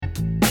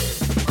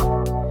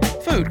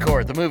Food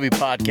Court, the movie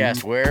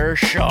podcast where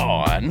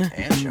Sean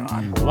And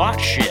John.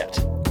 watch shit,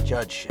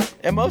 Judge shit.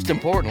 and most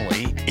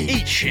importantly,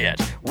 eat shit.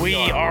 We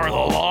are the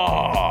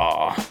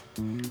law.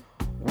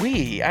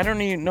 I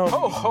don't even know.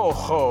 Ho, ho,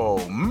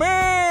 ho.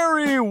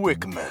 Merry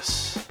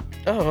Wickmas.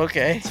 Oh,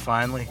 okay. It's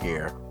finally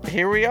here.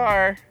 Here we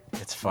are.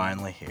 It's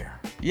finally here.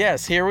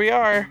 Yes, here we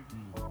are.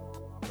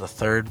 The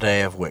third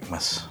day of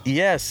Wickmas.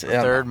 Yes. The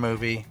third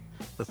movie.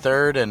 The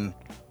third and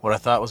what I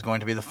thought was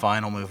going to be the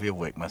final movie of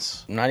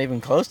Wickmas. Not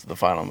even close to the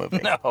final movie.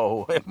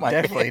 No, it might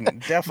Definitely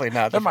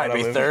not the There might final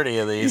be movie. 30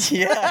 of these.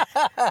 Yeah.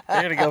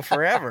 They're going to go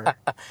forever.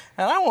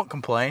 And I won't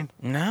complain.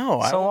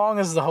 No. So long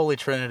as the Holy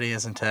Trinity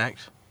is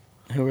intact.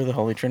 Who are the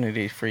Holy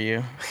Trinity for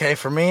you? Okay,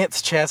 for me,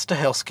 it's Chad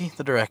Stahelski,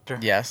 the director.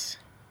 Yes.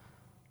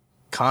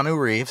 Keanu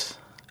Reeves.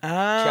 Oh.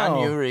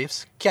 Keanu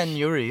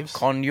Reeves.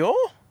 Konyo?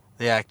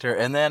 The actor.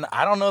 And then,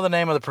 I don't know the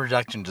name of the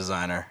production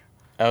designer.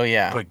 Oh,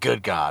 yeah. But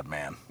good God,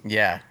 man.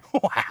 Yeah.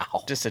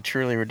 Wow. Just a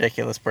truly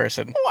ridiculous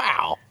person.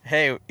 Wow.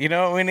 Hey, you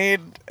know what we need?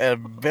 A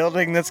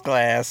building that's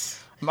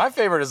glass. My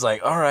favorite is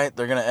like, all right,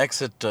 they're going to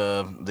exit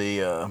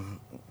the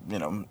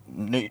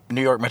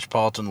New York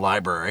Metropolitan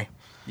Library.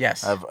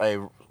 Yes. Of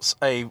a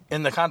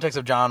in the context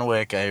of John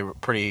Wick, a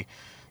pretty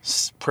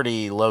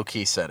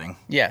low-key setting.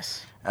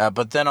 Yes.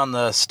 But then on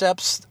the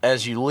steps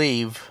as you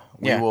leave,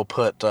 we will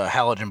put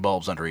halogen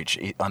bulbs under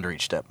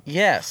each step.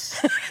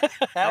 Yes.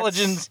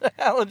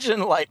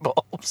 Halogen light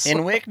bulbs.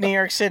 In Wick, New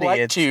York City,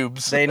 Light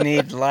tubes. They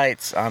need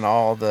lights on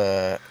all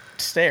the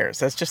stairs.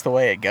 That's just the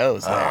way it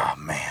goes there. Oh,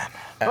 man.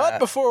 But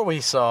before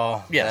we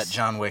saw yes. that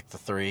John Wick the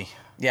 3,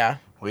 Yeah.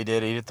 we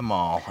did eat at the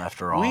mall,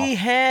 after all. We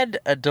had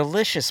a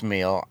delicious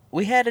meal.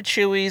 We had a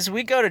Chuy's.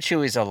 We go to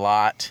Chuy's a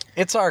lot.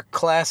 It's our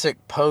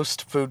classic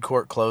post-food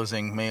court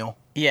closing meal,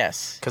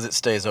 Yes. because it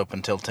stays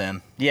open till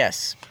 10.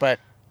 Yes. But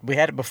we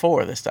had it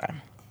before this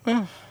time.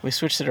 We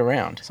switched it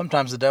around.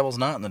 Sometimes the devil's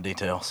not in the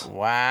details.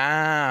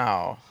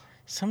 Wow.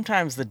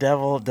 Sometimes the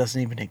devil doesn't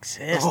even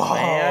exist, Whoa,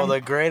 man. the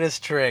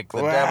greatest trick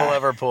the Wow. devil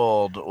ever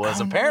pulled was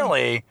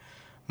apparently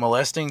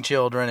molesting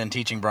children and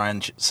teaching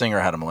Bryan Singer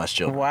how to molest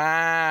children.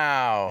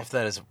 Wow. If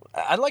that is,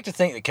 I'd like to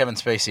think that Kevin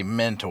Spacey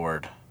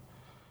mentored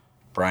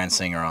Bryan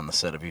Singer on the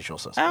set of Usual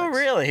Suspects. Oh,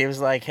 really? He was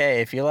like,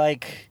 hey, if you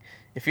like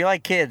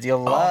kids,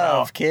 you'll no.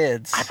 love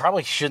kids. I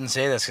probably shouldn't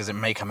say this because it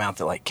may come out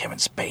that like Kevin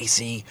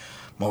Spacey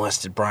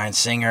molested Bryan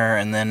Singer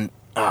and then,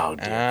 oh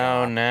dear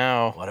Oh, God.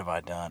 no. What have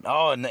I done?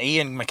 Oh, and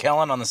Ian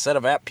McKellen on the set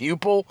of At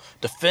Pupil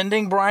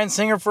defending Bryan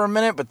Singer for a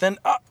minute, but then,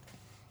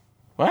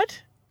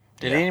 What?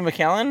 Did Yeah. Ian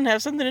McKellen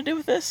have something to do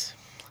with this?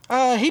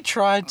 he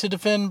tried to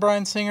defend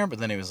Bryan Singer, but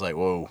then he was like,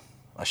 whoa,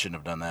 I shouldn't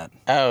have done that.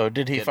 Oh,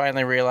 did he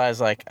finally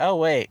realize, like, oh,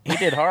 wait, he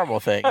did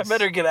horrible things? I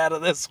better get out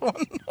of this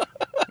one.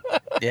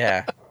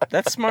 Yeah,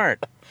 that's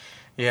smart.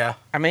 Yeah.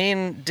 I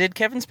mean, did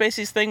Kevin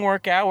Spacey's thing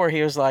work out where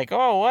he was like,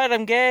 oh, what,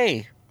 I'm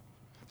gay?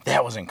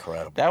 That was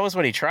incredible. That was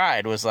what he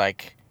tried, was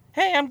like,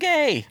 hey, I'm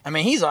gay. I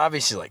mean, he's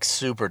obviously like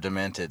super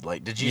demented.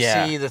 Like, did you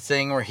Yeah. see the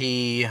thing where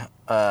he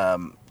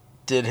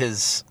did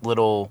his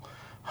little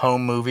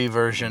home movie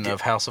version of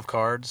House of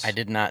Cards? I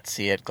did not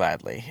see it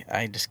gladly.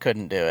 I just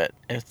couldn't do it.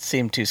 It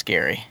seemed too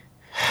scary.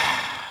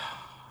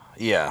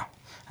 Yeah.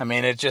 I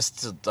mean, it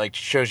just like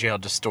shows you how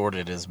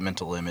distorted his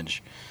mental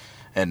image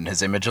and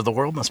his image of the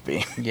world must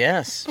be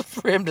Yes.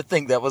 for him to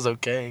think that was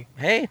okay.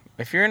 Hey,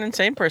 if you're an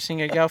insane person,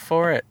 you go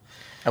for it.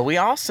 We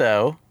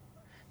also,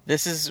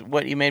 this is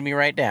what you made me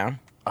write down.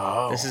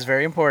 Oh. This is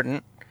very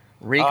important.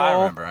 Regal,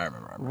 I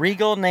remember.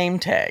 Regal name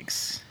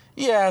tags.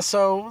 Yeah,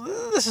 so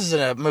this is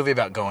a movie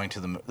about going to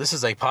the... This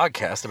is a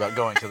podcast about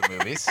going to the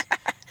movies.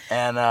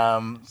 And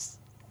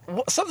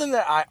something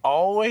that I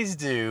always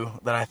do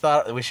that I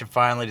thought that we should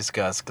finally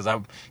discuss, because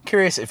I'm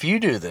curious if you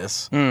do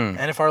this, and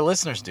if our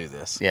listeners do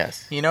this.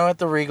 Yes. You know, at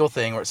the Regal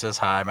thing where it says,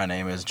 hi, my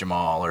name is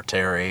Jamal, or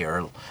Terry,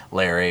 or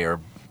Larry, or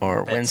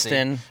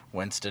Betsy,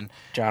 Winston.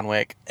 John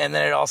Wick. And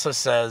then it also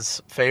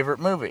says, favorite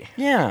movie.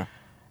 Yeah.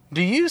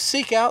 Do you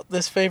seek out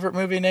this favorite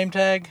movie name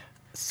tag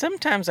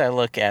Sometimes I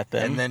look at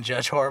them. and then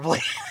judge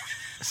horribly?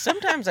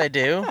 Sometimes I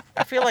do.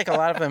 I feel like a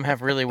lot of them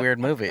have really weird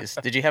movies.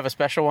 Did you have a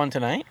special one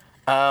tonight?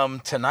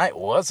 Tonight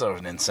was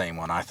an insane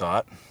one, I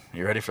thought.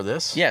 You ready for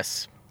this?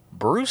 Yes.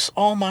 Bruce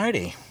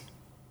Almighty.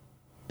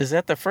 Is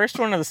that the first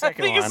one or the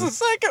second one? I think it's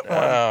the second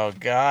one. Oh,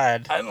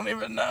 God. I don't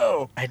even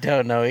know. I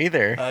don't know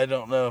either. I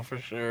don't know for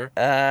sure.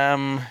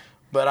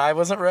 But I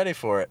wasn't ready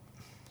for it.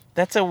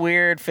 That's a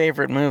weird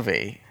favorite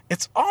movie.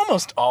 It's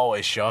almost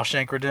always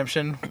Shawshank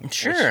Redemption.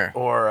 Sure.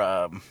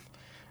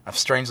 I've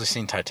strangely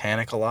seen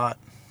Titanic a lot.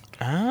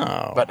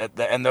 Oh. But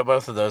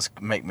both of those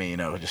make me,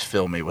 just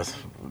fill me with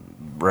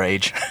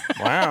rage.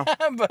 Wow.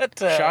 But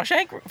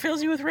Shawshank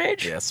fills you with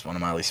rage? yeah, it's one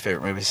of my least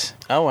favorite movies.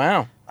 Oh,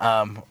 wow.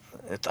 I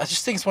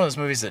just think it's one of those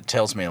movies that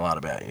tells me a lot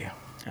about you.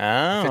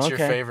 Oh, If it's okay.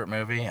 your favorite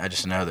movie, I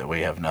just know that we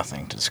have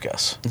nothing to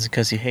discuss. Is it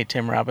because you hate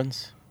Tim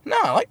Robbins? No,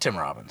 I like Tim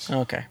Robbins.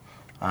 Okay.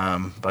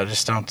 But I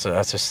just don't.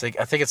 I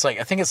think it's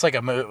like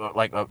a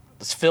movie,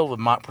 it's filled with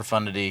mock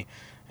profundity,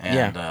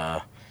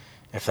 and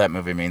if that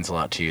movie means a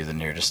lot to you, then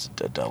you're just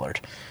a dullard.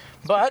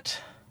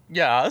 But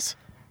Yes.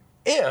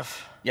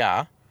 if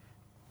Yeah.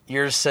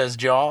 Yours says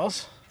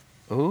Jaws.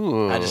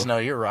 Ooh. I just know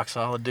you're a rock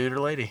solid dude or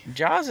lady.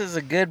 Jaws is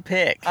a good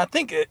pick. I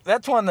think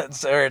that's one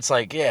where it's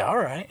like, yeah, all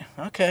right,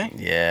 okay,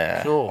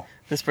 Yeah. cool.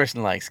 This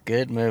person likes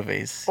good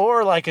movies.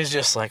 Or like is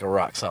just like a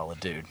rock solid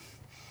dude.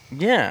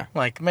 Yeah.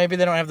 Like maybe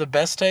they don't have the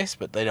best taste,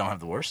 but they don't have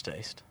the worst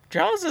taste.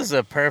 Jaws is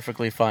a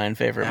perfectly fine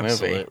favorite movie.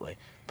 Absolutely.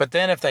 But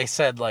then if they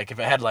said like if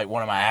it had like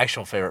one of my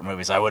actual favorite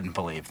movies, I wouldn't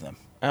believe them.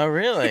 Oh,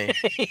 really?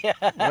 Yeah.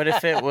 What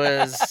if it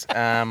was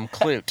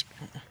Clute?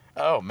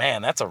 Oh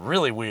man, that's a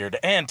really weird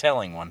and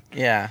telling one.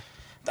 Yeah.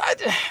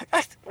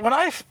 When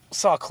I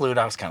saw Clute,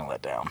 I was kind of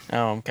let down.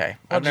 Oh, okay.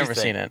 I've What'd you never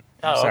think? seen it.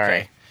 Oh, Sorry.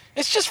 okay.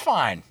 It's just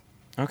fine.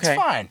 Okay.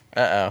 It's fine.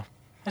 Uh-oh.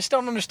 I just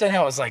don't understand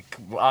how it was like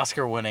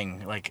Oscar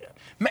winning. Like,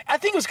 I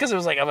think it was because it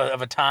was like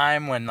of a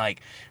time when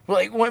like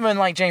women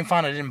like Jane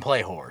Fonda didn't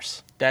play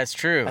horse. That's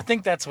true. I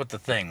think that's what the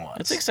thing was.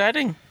 It's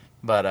exciting.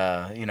 But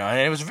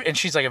and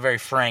she's like a very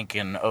frank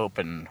and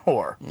open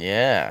whore.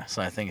 Yeah.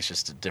 So I think it's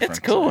just a different. It's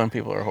cool when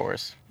people are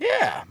whores.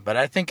 Yeah, but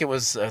I think it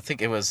was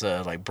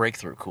like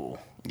breakthrough cool.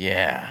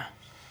 Yeah.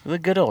 The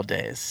good old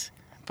days.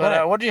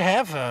 But what did you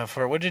have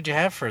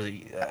for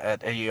the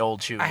at the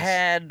old Chuy's? I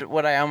had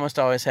what I almost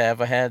always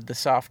have. I had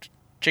the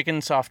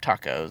chicken soft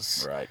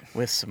tacos. Right.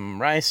 With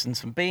some rice and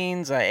some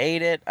beans. I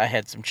ate it. I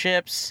had some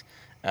chips.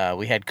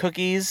 We had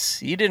cookies.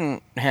 You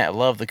didn't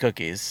love the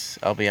cookies,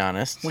 I'll be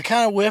honest. We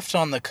kind of whiffed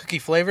on the cookie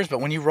flavors, but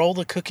when you roll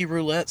the cookie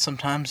roulette,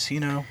 sometimes,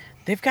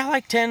 They've got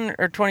like 10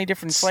 or 20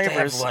 different they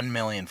flavors. have 1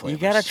 million flavors.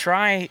 You gotta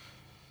try.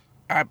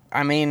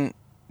 I mean,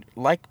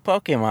 like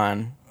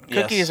Pokemon,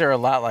 Yes. cookies are a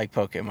lot like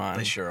Pokemon.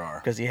 They sure are.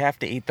 Because you have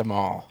to eat them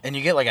all. And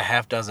you get like a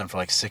half dozen for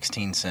like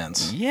 16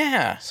 cents.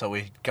 Yeah. So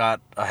we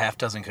got a half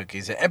dozen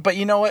cookies. But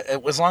you know what?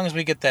 As long as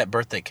we get that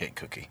birthday cake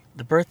cookie.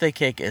 The birthday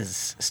cake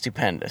is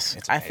stupendous.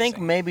 It's I think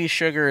amazing. maybe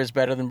sugar is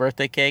better than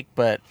birthday cake,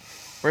 but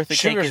birthday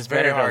Sugar cake is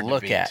better to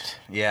look beat. at.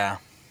 Yeah.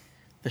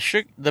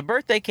 The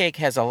birthday cake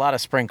has a lot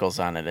of sprinkles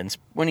on it, and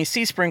when you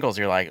see sprinkles,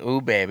 you're like,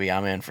 "Ooh, baby,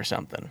 I'm in for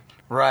something."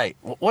 Right.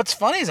 What's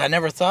funny is I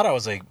never thought I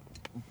was a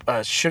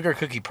sugar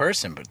cookie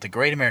person, but the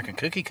Great American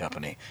Cookie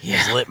Company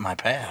has lit my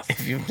path.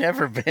 If you've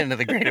never been to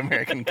the Great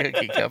American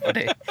Cookie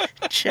Company,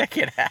 check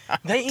it out.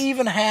 They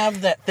even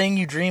have that thing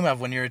you dream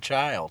of when you're a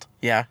child.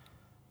 Yeah.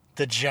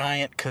 The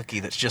giant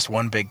cookie that's just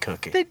one big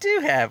cookie. They do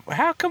have.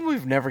 How come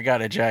we've never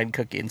got a giant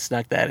cookie and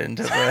snuck that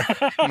into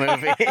the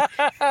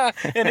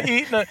movie? And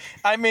eaten it.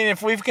 I mean,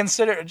 if we've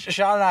considered,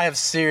 Sean and I have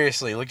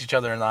seriously looked each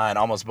other in the eye and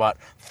almost bought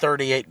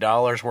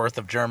 $38 worth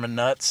of German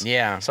nuts.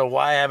 Yeah. So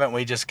why haven't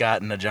we just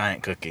gotten a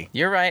giant cookie?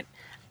 You're right.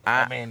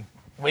 I mean,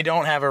 we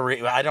don't have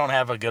I don't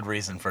have a good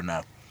reason for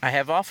no. I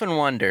have often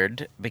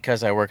wondered,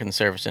 because I work in the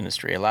service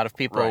industry, a lot of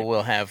people Right.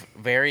 will have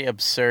very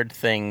absurd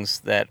things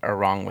that are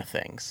wrong with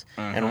things.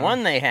 And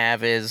one they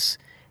have is,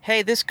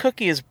 hey, this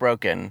cookie is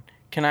broken.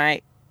 Can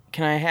I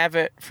have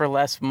it for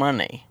less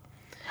money?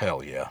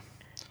 Hell yeah.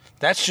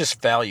 That's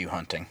just value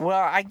hunting.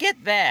 Well, I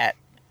get that,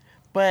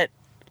 but,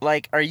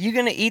 like, are you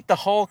going to eat the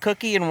whole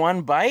cookie in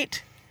one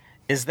bite?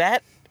 Is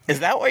that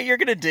what you're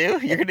going to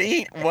do? You're going to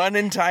eat one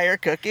entire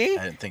cookie?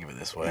 I didn't think of it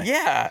this way.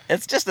 Yeah,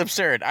 it's just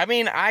absurd. I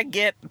mean, I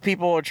get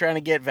people are trying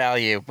to get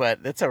value, but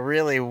it's a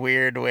really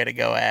weird way to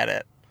go at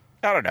it.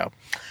 I don't know.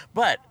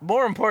 But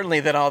more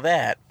importantly than all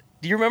that,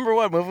 do you remember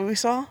what movie we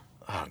saw?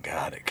 Oh,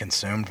 God, it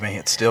consumed me.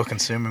 It's still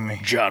consuming me.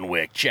 John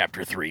Wick,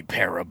 Chapter 3,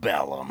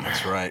 Parabellum.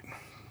 That's right.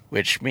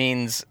 Which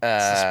means... It's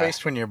the space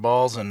between your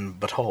balls and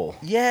butthole.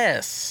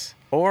 Yes.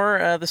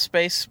 Or the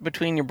space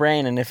between your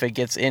brain, and if it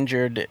gets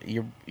injured,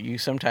 you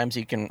sometimes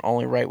you can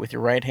only write with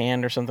your right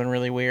hand or something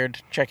really weird.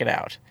 Check it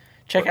out.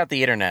 Check out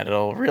the internet.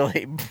 It'll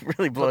really,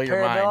 really blow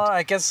your mind.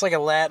 I guess it's like a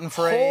Latin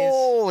phrase.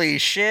 Holy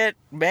shit.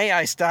 May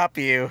I stop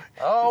you?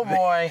 Oh,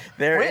 boy.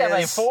 There we have a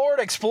is- Ford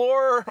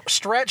Explorer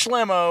stretch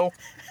limo.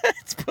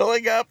 It's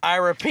pulling up I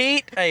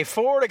repeat, a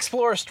Ford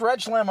Explorer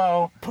stretch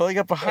limo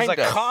is behind us.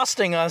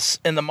 accosting us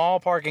in the mall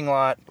parking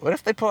lot. What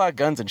if they pull out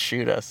guns and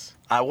shoot us?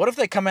 What if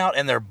they come out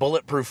and they're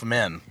bulletproof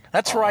men?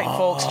 That's right,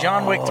 folks.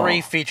 John Wick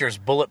 3 features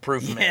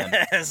bulletproof men.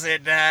 Yes,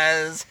 it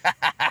does.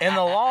 In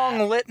the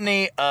long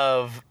litany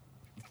of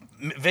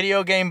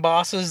video game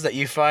bosses that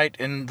you fight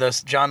in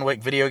this John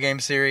Wick video game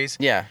series,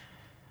 Yeah.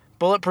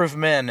 Bulletproof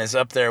Men is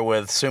up there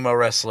with sumo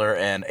wrestler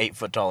and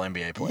 8-foot-tall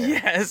NBA player.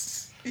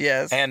 Yes.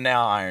 Yes. And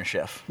now Iron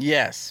Chef.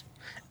 yes.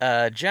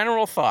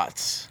 General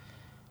thoughts.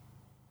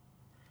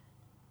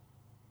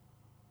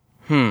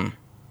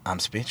 I'm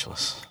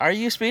speechless. Are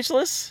you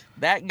speechless?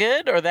 That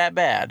good or that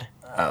bad?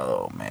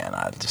 Oh, man,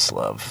 I just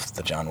love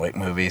the John Wick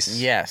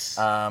movies. Yes.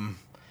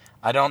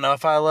 I don't know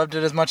if I loved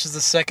it as much as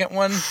the second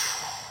one,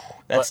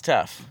 That's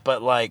tough.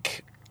 but,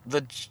 like,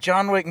 the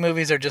John Wick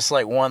movies are just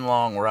like one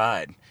long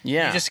ride.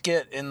 Yeah. You just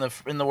get, in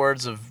the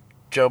words of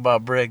Joe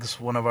Bob Briggs,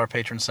 one of our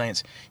patron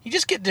saints, you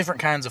just get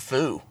different kinds of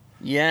foo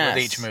Yes.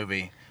 with each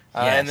movie.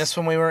 Yes. And this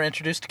one we were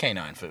introduced to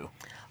canine foo.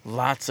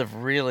 Lots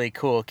of really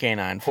cool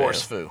canine foo.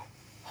 Horse foo.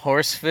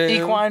 Horse foo.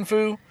 Equine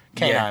foo.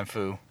 Canine Yeah.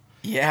 foo.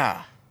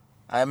 Yeah.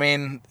 I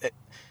mean,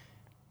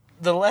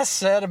 the less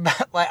said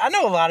about... Like, I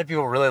know a lot of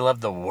people really love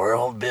the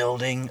world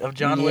building of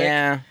John Wick.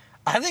 Yeah.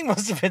 I think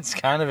most of it's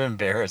kind of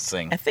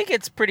embarrassing. I think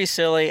it's pretty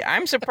silly.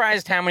 I'm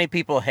surprised how many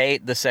people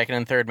hate the second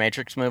and third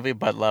Matrix movie,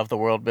 but love the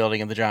world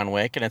building of the John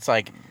Wick. And it's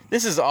like,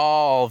 this is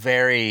all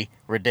very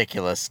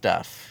ridiculous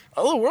stuff.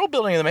 Oh, the world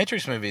building of the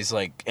Matrix movie is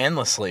like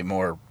endlessly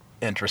more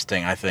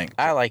interesting, I think.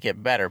 I like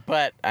it better,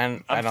 but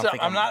I'm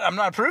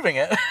not approving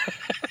it.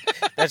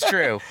 That's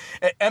true.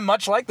 And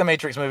much like the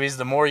Matrix movies,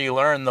 the more you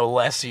learn, the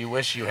less you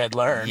wish you had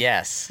learned.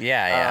 Yes.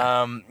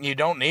 Yeah. You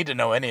don't need to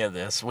know any of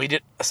this. We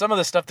did some of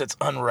the stuff that's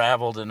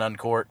unraveled and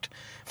uncorked.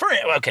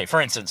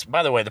 For instance,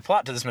 by the way, the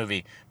plot to this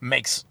movie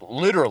makes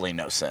literally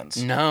no sense.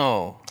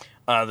 No.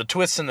 The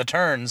twists and the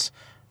turns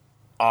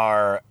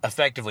are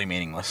effectively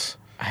meaningless.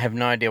 I have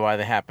no idea why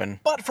they happen.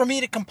 But for me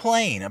to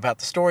complain about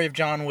the story of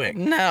John Wick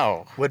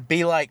No. would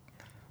be like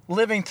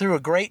living through a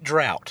great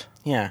drought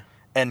Yeah.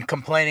 and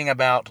complaining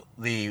about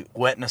the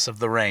wetness of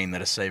the rain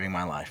that is saving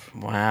my life.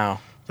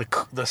 Wow.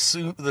 The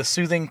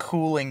soothing,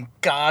 cooling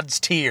God's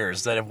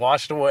tears that have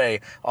washed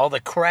away all the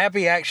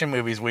crappy action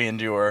movies we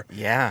endure.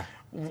 Yeah.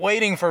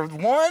 Waiting for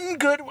one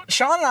good...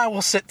 Sean and I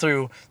will sit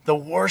through the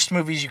worst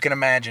movies you can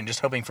imagine just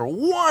hoping for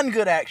one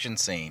good action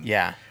scene.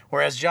 Yeah.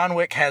 Whereas John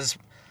Wick has...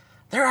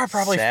 There are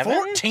probably 7?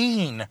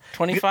 14.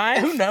 25?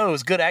 Who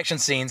knows? Good action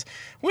scenes.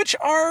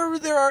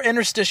 There are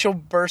interstitial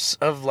bursts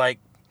of, like,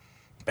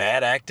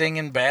 bad acting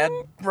and bad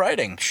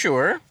writing.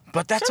 Sure.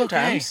 But that's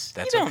Sometimes.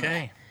 okay. That's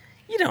okay.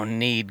 You don't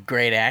need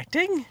great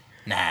acting.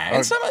 Nah.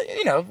 And some,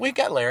 we've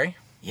got Larry.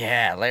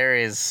 Yeah,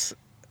 Larry's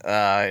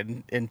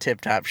in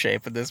tip-top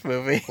shape in this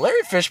movie.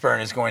 Larry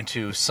Fishburne is going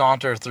to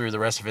saunter through the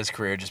rest of his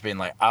career just being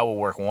like, I will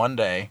work one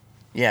day,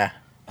 Yeah.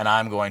 and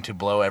I'm going to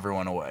blow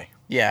everyone away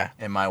Yeah.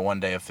 in my one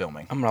day of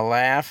filming. I'm going to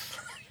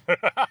laugh.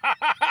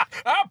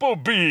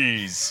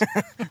 Applebee's!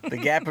 The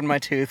gap in my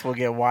tooth will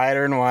get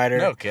wider and wider.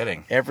 No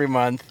kidding. Every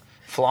month.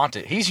 Flaunt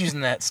it. He's using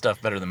that stuff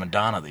better than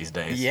Madonna these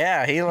days.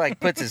 Yeah, he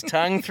puts his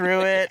tongue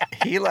through it.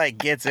 He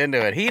gets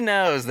into it. He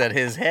knows that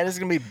his head is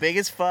going to be big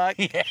as fuck.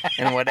 Yeah.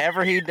 And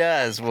whatever he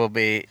does will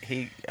be,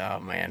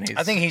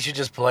 I think he should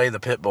just play the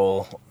pit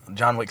bull,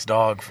 John Wick's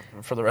dog,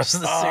 for the rest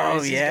of the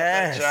series. He's got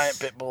yes. that giant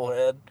pit bull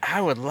head.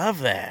 I would love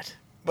that.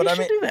 But He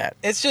should do that.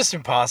 It's just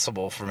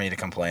impossible for me to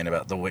complain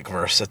about the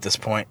Wickverse at this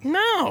point.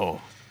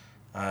 No.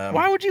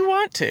 Why would you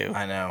want to?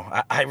 I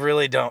know. I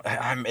really don't.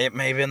 It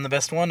may have been the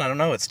best one. I don't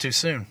know. It's too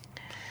soon.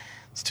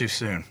 It's too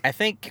soon. I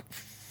think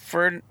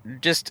for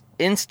just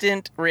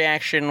instant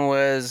reaction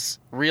was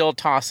real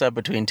toss-up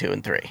between 2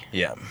 and 3.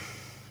 Yeah.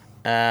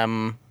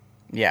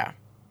 Yeah.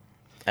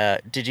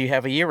 Did you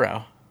have a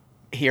hero?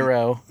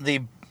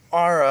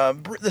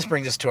 This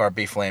brings us to our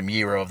B-Flame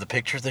Gyro of the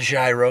picture, the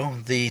gyro,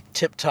 the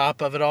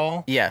tip-top of it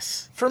all.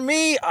 Yes. For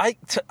me, I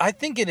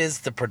think it is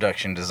the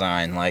production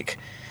design. Like,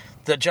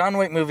 the John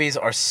Wick movies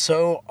are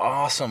so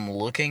awesome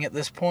looking at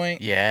this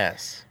point.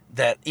 Yes.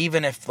 That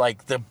even if,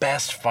 like, the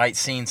best fight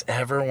scenes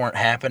ever weren't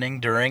happening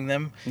during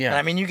them. Yeah. And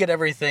I mean, you get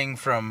everything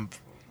from,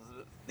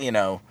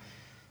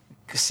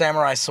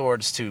 samurai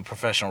swords to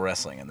professional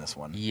wrestling in this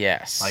one.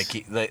 Yes.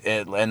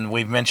 And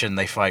we've mentioned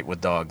they fight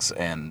with dogs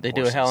and they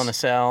horses. do a Hell in a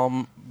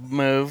Cell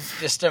move.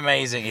 Just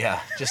amazing,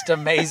 yeah. Just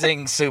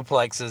amazing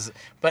suplexes.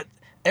 But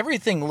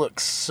everything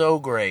looks so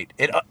great.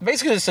 It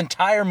basically, this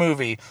entire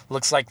movie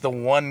looks like the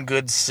one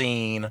good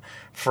scene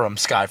from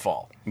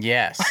Skyfall.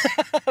 Yes.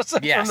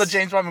 Yes. From the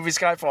James Bond movie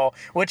Skyfall,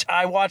 which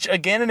I watch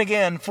again and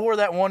again for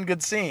that one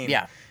good scene.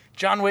 Yeah.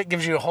 John Wick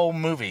gives you a whole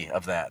movie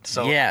of that.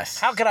 So yes.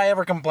 How could I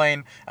ever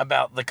complain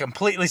about the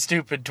completely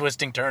stupid,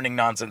 twisting, turning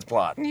nonsense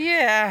plot?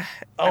 Yeah.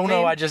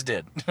 I just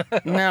did.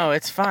 No,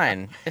 it's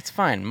fine. It's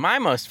fine. My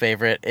most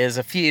favorite is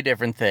a few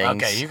different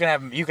things. Okay, you can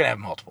have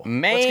multiple.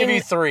 Let's give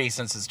you 3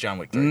 since it's John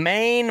Wick 3.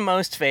 Main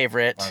most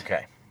favorite.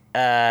 Okay.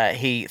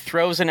 He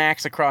throws an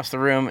axe across the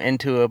room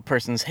into a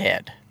person's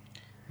head.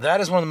 That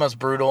is one of the most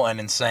brutal and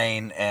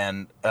insane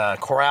and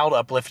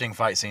crowd-uplifting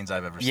fight scenes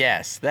I've ever seen.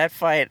 Yes, that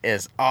fight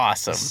is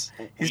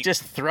awesome. He's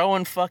just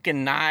throwing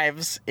fucking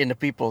knives into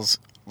people's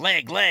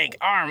leg,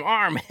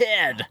 arm,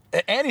 head.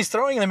 And he's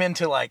throwing them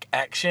into, like,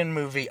 action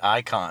movie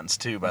icons,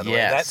 too, by the way.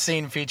 That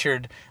scene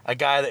featured a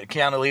guy that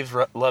Keanu Reeves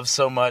loves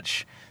so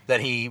much that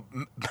he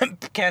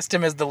cast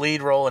him as the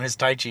lead role in his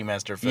Tai Chi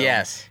Master film.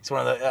 Yes. It's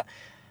one of the...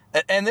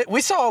 And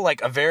we saw,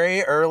 like, a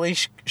very early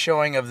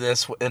showing of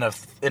this in a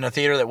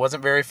theater that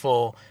wasn't very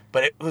full,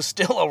 but it was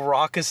still a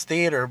raucous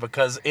theater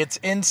because it's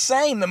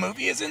insane. The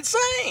movie is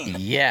insane.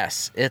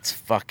 Yes, it's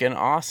fucking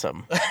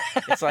awesome.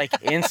 It's, like,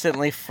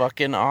 instantly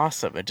fucking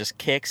awesome. It just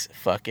kicks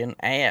fucking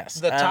ass.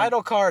 The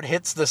title card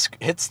hits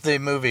the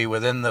movie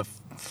within the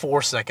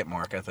 4-second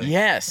mark, I think.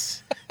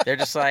 Yes. They're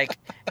just like,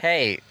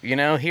 hey,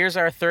 here's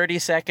our 30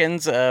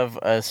 seconds of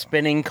a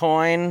spinning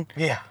coin.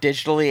 Yeah.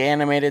 Digitally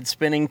animated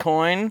spinning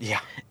coin. Yeah.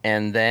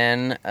 And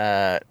then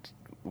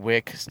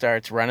Wick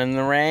starts running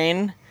the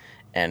rain,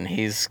 and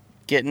he's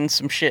getting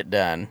some shit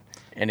done.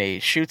 And he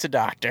shoots a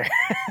doctor.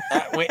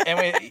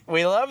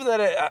 we love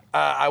that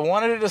I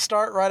wanted it to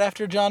start right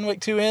after John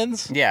Wick 2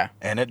 ends. Yeah.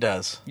 And it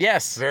does.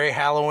 Yes. Very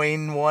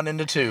Halloween 1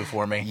 into 2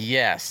 for me.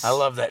 Yes. I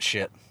love that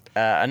shit.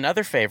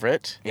 Another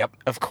favorite. Yep.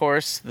 Of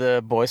course,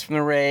 the boys from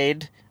the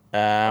raid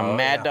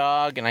Mad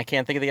Dog, and I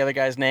can't think of the other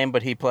guy's name,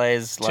 but he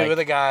plays like Two of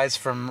the guys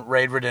from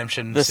Raid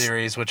Redemption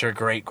series, which are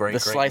great the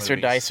Slicer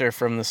movies. Dicer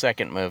from the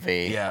second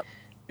movie. Yeah.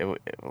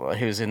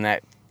 Who's in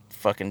that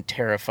fucking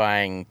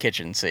terrifying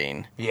kitchen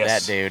scene.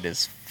 Yes. That dude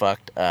is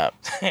fucked up.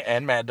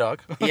 And Mad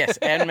Dog. Yes,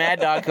 and Mad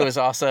Dog, who is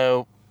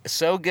also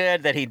so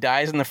good that he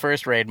dies in the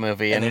first Raid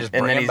movie, and then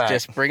he's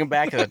just bring him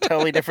back as a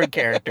totally different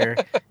character.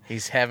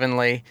 He's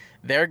heavenly.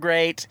 They're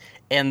great,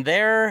 and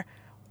they're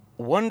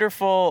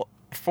wonderful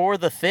for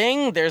The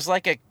Thing. There's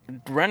like a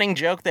running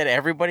joke that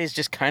everybody's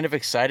just kind of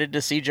excited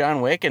to see John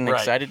Wick and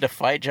excited to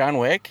fight John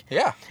Wick.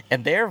 Yeah.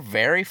 And they're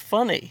very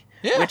funny.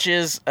 Yeah. Which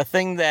is a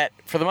thing that,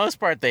 for the most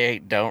part, they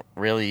don't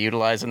really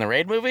utilize in the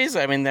Raid movies.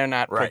 I mean, they're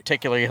not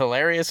particularly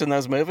hilarious in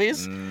those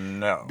movies.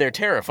 No. They're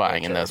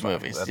terrifying in those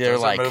movies. They're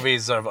like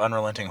movies of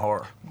unrelenting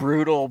horror.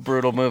 Brutal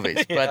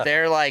movies. Yeah. But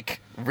they're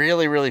like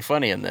really, really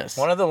funny in this.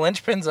 One of the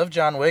linchpins of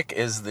John Wick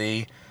is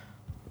the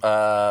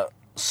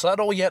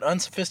subtle yet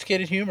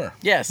unsophisticated humor.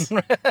 Yes.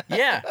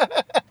 Yeah.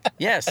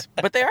 Yes.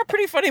 But they are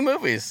pretty funny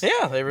movies.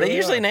 Yeah, they really They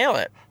usually are. nail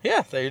it.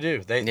 Yeah, they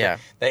do. They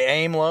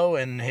aim low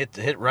and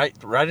hit right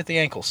at the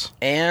ankles.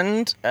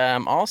 And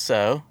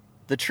also,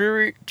 the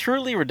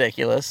truly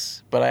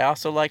ridiculous, but I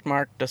also like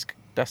Mark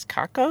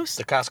Dacascos?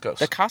 The Costco's.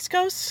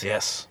 Dacascos?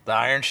 Yes, the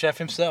Iron Chef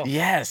himself.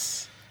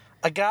 Yes.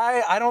 A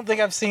guy I don't think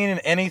I've seen in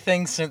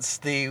anything since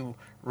the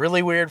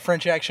really weird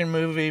French action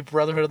movie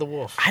Brotherhood of the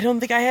Wolf. I don't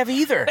think I have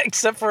either.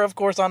 Except for, of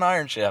course, on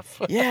Iron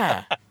Chef.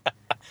 Yeah.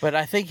 But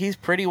I think he's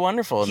pretty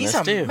wonderful in He's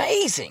this, too. He's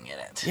amazing in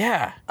it.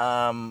 Yeah.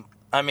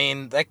 I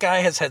mean, that guy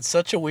has had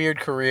such a weird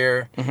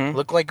career. Mm-hmm.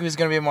 Looked like he was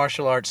going to be a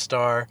martial arts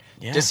star.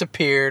 Yeah.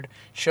 Disappeared.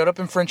 Showed up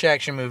in French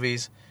action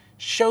movies.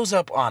 Shows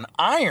up on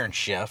Iron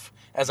Chef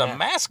as a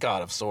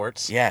mascot of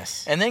sorts.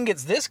 Yes. And then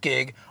gets this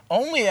gig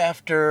only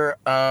after...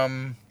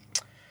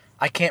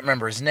 I can't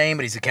remember his name,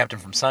 but he's a captain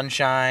from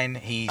Sunshine.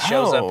 He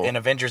shows up in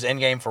Avengers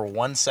Endgame for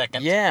 1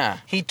 second. Yeah.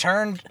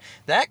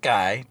 That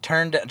guy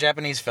turned a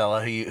Japanese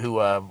fella who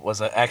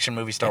was an action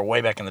movie star way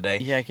back in the day.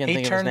 Yeah, I can't think of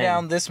his He turned name.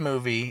 down this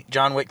movie,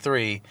 John Wick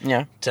 3,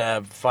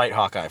 to fight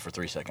Hawkeye for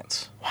 3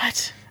 seconds.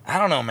 What? I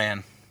don't know,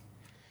 man.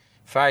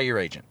 Fire your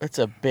agent. That's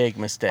a big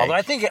mistake. Although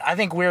I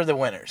think we're the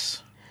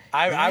winners.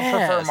 I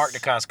prefer Mark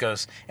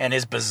Dacascos and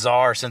his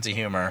bizarre sense of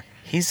humor.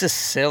 He's a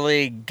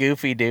silly,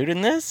 goofy dude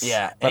in this.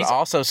 Yeah. But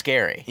also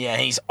scary. Yeah,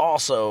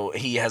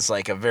 he has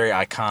like a very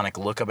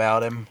iconic look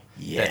about him.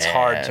 That's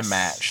hard to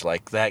match.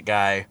 Like that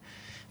guy.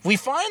 We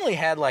finally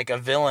had like a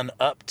villain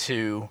up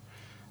to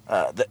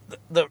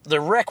the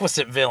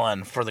requisite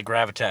villain for the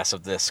gravitas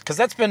of this. Because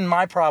that's been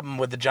my problem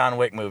with the John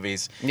Wick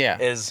movies. Yeah.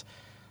 Is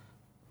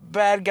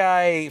bad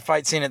guy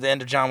fight scene at the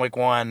end of John Wick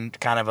 1,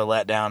 kind of a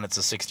letdown. It's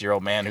a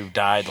 60-year-old man who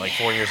died like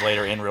 4 years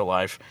later in real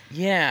life.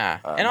 Yeah.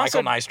 And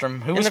Michael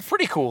Nystrom, who was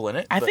pretty cool in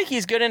it. I think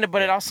he's good in it,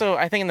 but it also,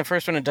 I think in the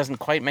first one, it doesn't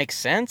quite make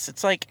sense.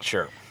 It's like,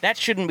 Sure. that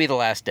shouldn't be the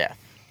last death.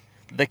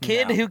 The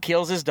kid who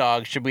kills his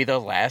dog should be the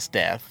last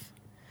death.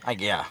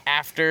 Yeah.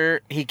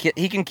 After he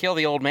can kill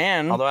the old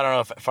man. Although I don't know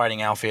if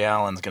fighting Alfie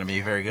Allen's going to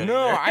be very good.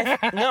 No,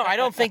 I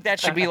don't think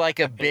that should be like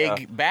a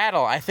big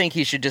battle. I think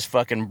he should just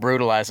fucking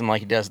brutalize him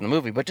like he does in the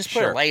movie, but just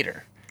put it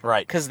later.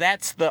 Right. Because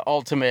that's the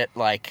ultimate,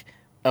 like,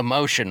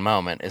 emotion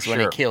moment is when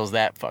he kills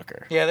that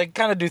fucker. Yeah, they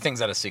kind of do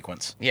things out of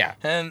sequence. Yeah.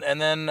 And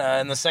then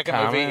in the second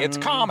movie, it's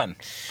Common.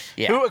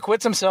 Yeah. Who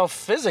acquits himself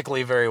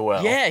physically very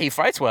well. Yeah, he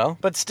fights well.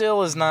 But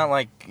still is not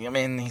like, I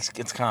mean,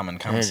 it's Common.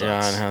 Common Hey,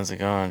 sucks. John, how's it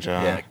going,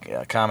 John?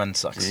 Yeah, Common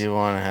sucks. Do you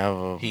want to have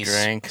a He's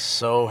drink?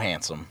 so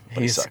handsome.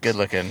 But He's he sucks. good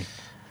looking.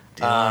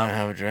 Do you want to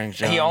have a drink,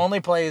 John? He only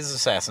plays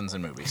assassins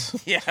in movies.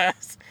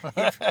 Yes.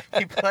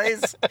 He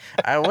plays...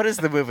 what is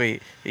the movie?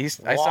 I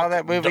saw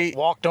that movie.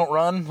 Walk, Don't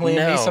Run. Liam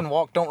No. Neeson,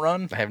 Walk, Don't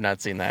Run. I have not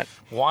seen that.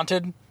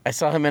 Wanted. I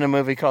saw him in a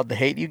movie called The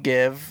Hate You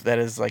Give. That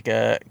is like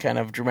a kind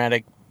of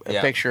dramatic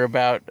picture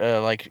about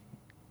like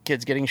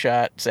kids getting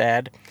shot,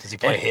 sad. Does he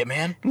play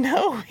Hitman?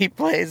 No, he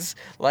plays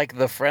like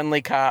the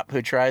friendly cop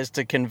who tries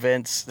to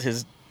convince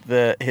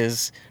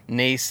his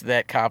niece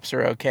that cops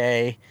are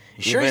okay.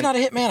 You sure he's not a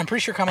hitman? I'm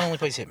pretty sure Common only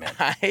plays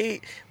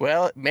hitman.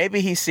 Well,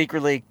 maybe he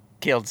secretly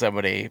killed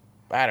somebody.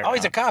 I don't know. Oh,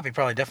 he's a cop. He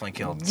probably definitely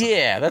killed.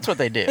 Yeah, that's what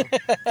they do.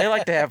 They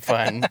like to have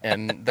fun,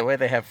 and the way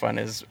they have fun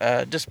is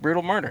just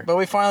brutal murder. But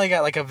we finally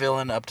got like a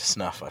villain up to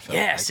snuff, I feel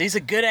like. Yes, he's a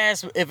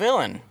good-ass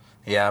villain.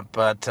 Yeah,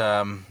 but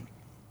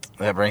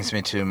that brings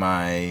me to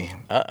my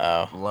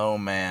low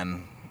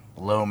mane,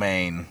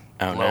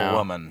 low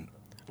woman.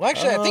 Well,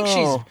 actually, I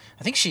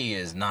think she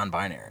is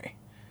non-binary.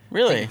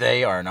 Really? I think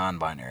they are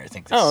non-binary. I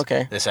think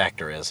this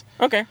actor is.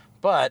 Okay.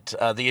 But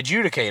the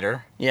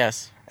adjudicator,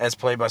 Yes. as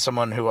played by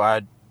someone who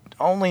I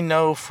only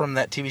know from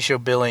that TV show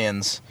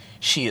Billions,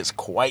 she is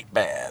quite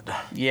bad.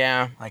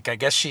 Yeah. Like, I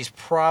guess she's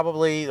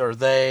probably, or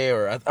they,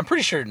 or I'm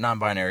pretty sure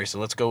non-binary, so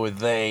let's go with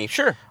they.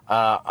 Sure.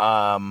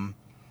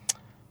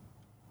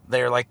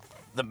 They're like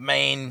the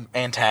main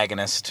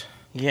antagonist.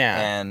 Yeah.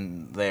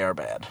 And they are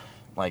bad.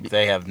 Like,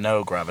 they have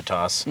no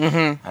gravitas.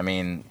 Mm-hmm. I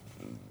mean,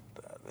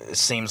 it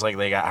seems like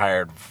they got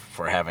hired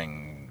for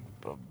having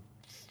a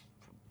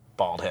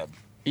bald head.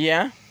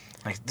 Yeah.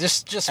 Like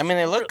just. I mean,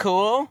 they look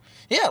cool.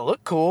 Yeah,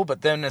 look cool,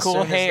 but then as Cool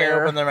soon as they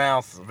hair. open their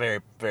mouth, very,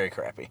 very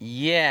crappy.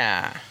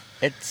 Yeah.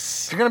 If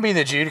It's... you're gonna be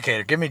the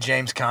adjudicator, give me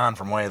James Caan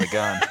from Way of the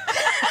Gun.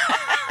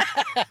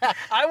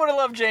 I would have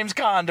loved James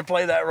Caan to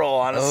play that role,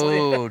 honestly.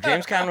 Oh,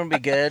 James Caan would be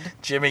good.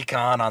 Jimmy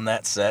Caan on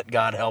that set.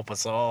 God help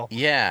us all.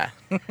 Yeah.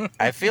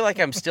 I feel like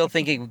I'm still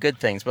thinking of good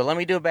things, but let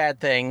me do a bad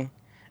thing.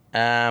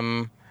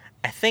 I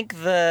think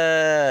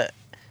the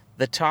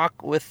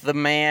talk with the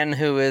man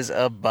who is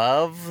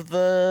above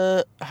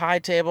the high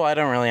table, I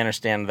don't really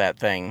understand that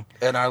thing.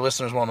 And our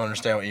listeners won't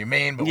understand what you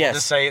mean, but Yes. we'll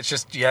just say it's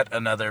just yet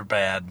another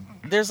bad.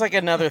 There's like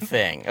another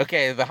thing.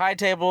 Okay, the high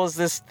table is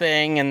this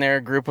thing, and they're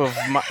a group of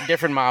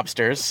different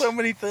mobsters. So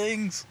many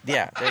things.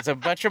 Yeah, there's a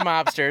bunch of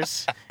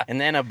mobsters, and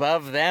then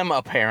above them,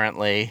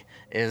 apparently,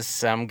 is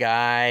some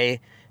guy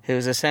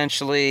who's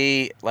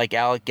essentially like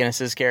Alec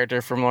Guinness's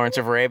character from Lawrence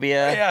of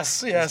Arabia.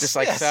 Yes, yes. He's just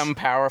like yes. some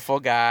powerful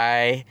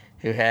guy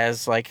who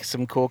has like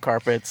some cool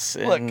carpets.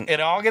 And... Look, it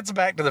all gets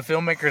back to the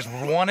filmmakers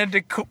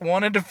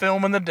wanted to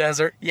film in the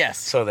desert, yes.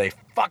 so they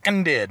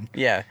fucking did.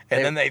 Yeah.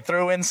 And then they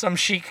threw in some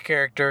chic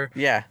character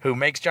Yeah. who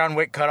makes John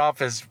Wick cut off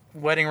his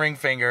wedding ring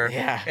finger.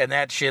 Yeah. And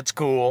that shit's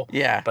cool.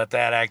 Yeah. But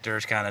that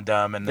actor's kind of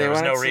dumb, and They there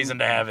was no wanted some reason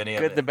to have any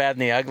of Good, it. the Bad,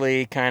 and the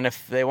Ugly kind of.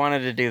 They wanted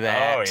to do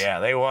that. Oh, yeah.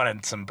 They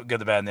wanted some Good,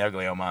 the Bad, and the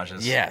Ugly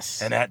homages.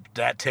 Yes. And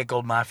that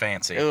tickled my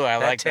fancy. Ooh, I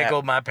like that That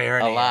tickled my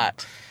parent. A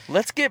lot.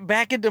 Let's get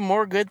back into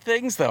more good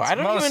things, though. I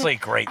don't mostly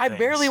even, great I things.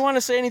 barely want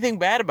to say anything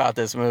bad about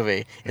this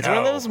movie. It's one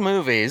of No. those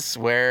movies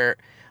where,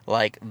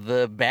 like,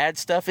 the bad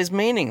stuff is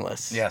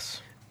meaningless.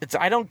 Yes.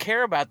 I don't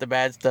care about the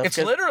bad stuff. It's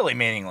 'cause- literally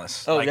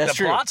meaningless. Oh, like, that's the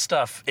true. plot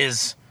stuff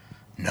is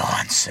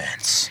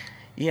nonsense.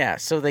 Yeah,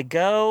 so they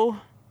go,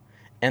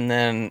 and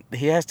then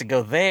he has to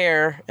go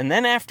there, and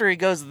then after he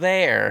goes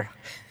there,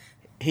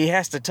 he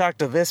has to talk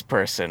to this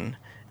person,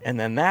 and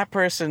then that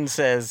person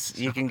says,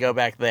 you can go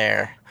back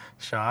there.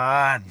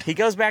 Sean. He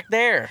goes back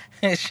there.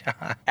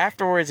 Sean.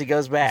 Afterwards, he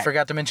goes back.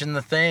 Forgot to mention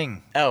the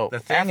thing. Oh, The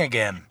thing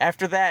again.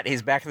 After that,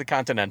 he's back at the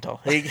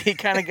Continental. He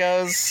kind of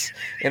goes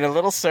in a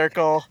little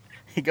circle.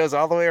 He goes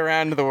all the way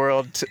around the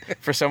world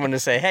for someone to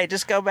say, hey,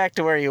 just go back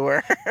to where you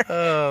were.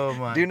 Oh,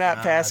 my Do not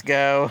God. pass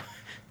go.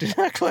 Do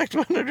not collect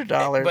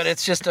 $100. But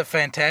it's just a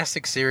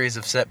fantastic series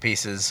of set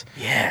pieces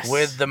Yes.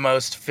 with the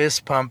most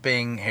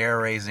fist-pumping,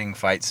 hair-raising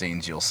fight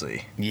scenes you'll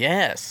see.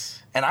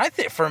 Yes. And I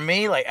think, for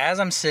me, like, as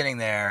I'm sitting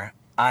there,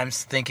 I'm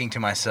thinking to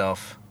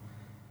myself,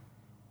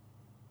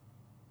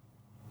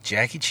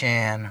 Jackie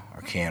Chan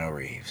or Keanu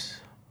Reeves?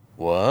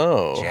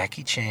 Whoa.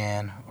 Jackie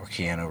Chan or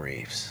Keanu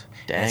Reeves?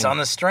 And Dang. it's on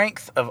the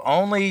strength of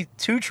only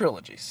 2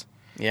 trilogies.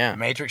 Yeah. The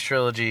Matrix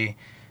trilogy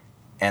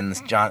and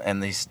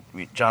these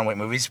John Wick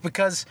movies,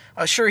 because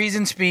sure, he's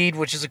in Speed,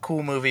 which is a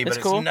cool movie, but It's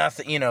it's cool.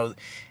 nothing,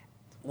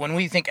 when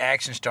we think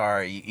action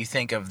star, you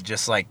think of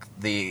just like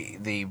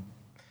the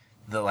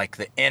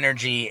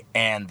energy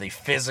and the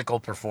physical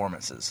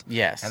performances.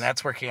 Yes. And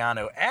that's where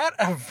Keanu, at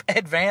an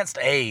advanced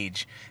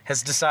age,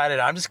 has decided,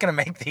 I'm just going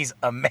to make these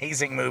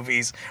amazing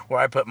movies where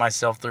I put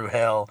myself through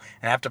hell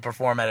and have to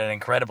perform at an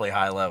incredibly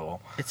high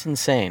level. It's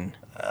insane.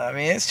 I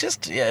mean, it's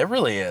just, yeah, it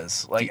really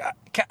is. Like,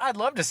 I'd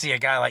love to see a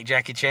guy like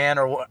Jackie Chan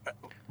or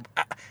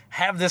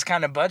have this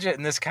kind of budget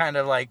and this kind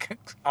of, like,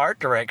 art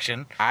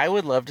direction. I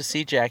would love to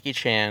see Jackie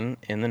Chan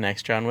in the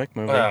next John Wick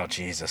movie. Oh,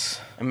 Jesus.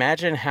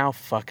 Imagine how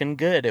fucking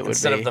good it would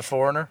Instead be. of The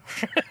Foreigner.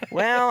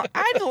 Well,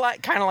 I'd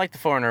kind of like The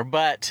Foreigner,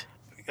 but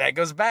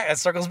That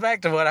circles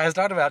back to what I was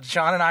talking about.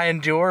 Sean and I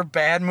endure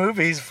bad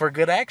movies for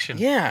good action.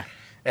 yeah,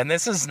 And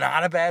this is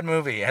not a bad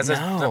movie.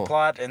 No. The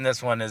plot in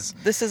this one is,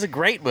 this is a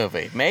great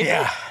movie. Maybe.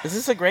 Yeah. Is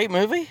this a great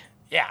movie?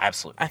 yeah,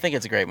 absolutely. I think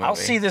it's a great movie. I'll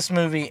see this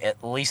movie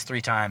at least 3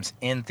 times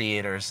in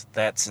theaters.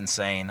 That's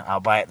insane. I'll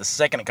buy it the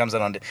second it comes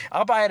out on.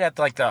 I'll buy it at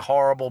like the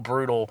horrible,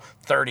 brutal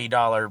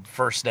 $30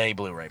 first day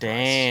Blu-ray price.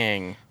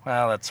 Dang.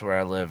 Well, that's where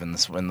I live in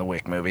the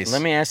Wick movies.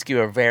 Let me ask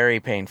you a very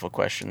painful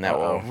question that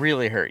will Uh-oh.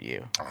 really hurt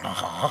you.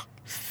 Uh-huh.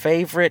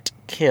 Favorite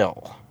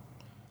kill?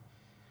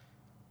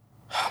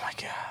 Oh my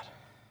god.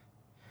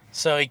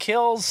 So he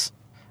kills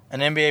an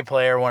NBA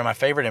player, one of my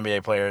favorite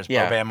NBA players,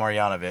 Yeah. Boban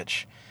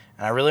Marjanovic.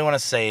 And I really want to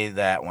say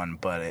that one,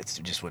 but it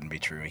just wouldn't be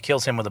true. He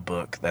kills him with a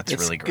book. That's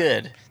It's really great.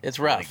 good. It's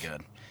rough. Really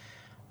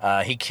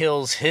good. He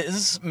kills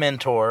his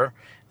mentor,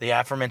 the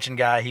aforementioned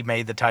guy he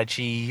made the Tai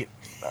Chi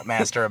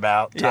master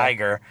about, Yeah.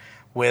 Tiger,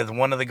 with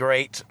one of the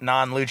great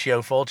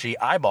non-Lucio Fulci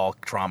eyeball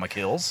trauma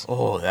kills.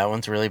 Oh, that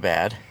one's really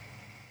bad.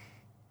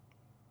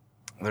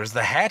 There's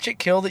the hatchet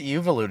kill that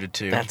you've alluded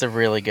to. That's a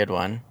really good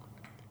one.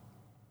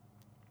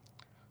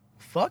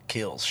 Fuck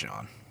kills,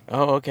 Sean.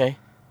 Oh, okay.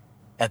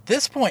 At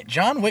this point,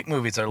 John Wick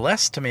movies are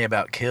less to me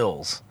about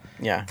kills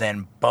Yeah.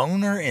 than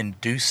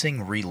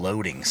boner-inducing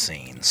reloading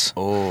scenes.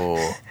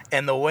 Oh,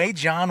 And the way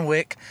John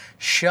Wick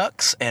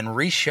shucks and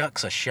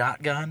reshucks a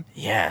shotgun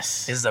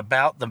yes. is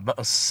about the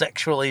most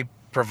sexually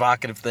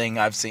provocative thing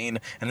I've seen,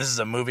 and this is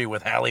a movie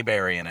with Halle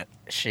Berry in it.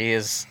 She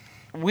is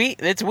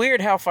it's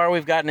weird how far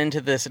we've gotten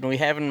into this, and we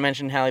haven't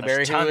mentioned Halle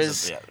Berry, who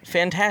is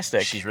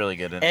fantastic. She's really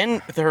good in it.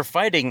 And her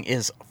fighting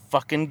is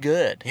fucking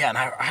good. Yeah, and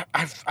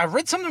I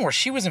read something where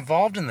she was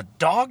involved in the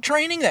dog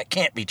training. That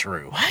can't be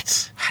true.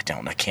 What?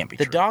 That can't be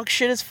The true. dog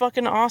shit is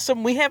fucking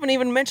awesome. We haven't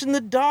even mentioned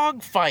the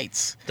dog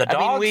fights. The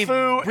dog we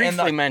foo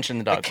briefly and mentioned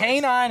the dog the fights.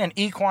 canine and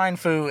equine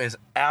foo is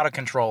out of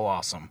control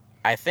awesome.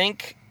 I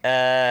think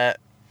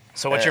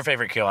So what's your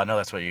favorite kill? I know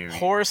that's what you...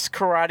 horse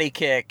karate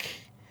kick,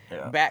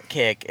 back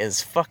kick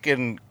is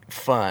fucking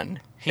fun.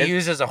 He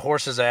uses a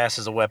horse's ass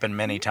as a weapon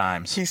many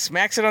times. He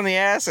smacks it on the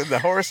ass, and the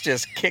horse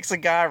just kicks a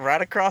guy right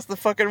across the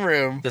fucking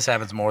room. This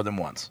happens more than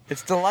once.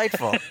 It's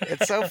delightful.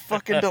 It's so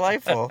fucking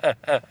delightful.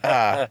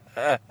 I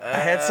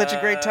had such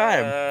a great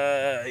time.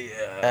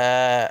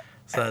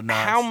 So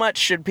nice. How much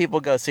should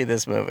people go see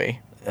this movie?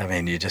 I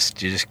mean, you just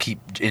keep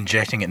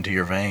injecting it into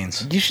your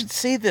veins. You should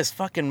see this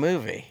fucking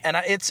movie. And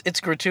it's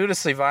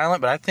gratuitously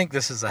violent, but I think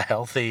this is a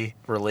healthy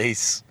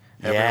release.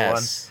 Everyone.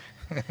 Yes.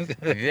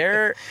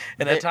 They're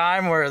In a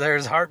time where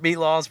there's heartbeat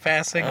laws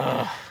passing,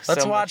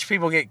 let's watch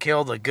people get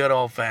killed the good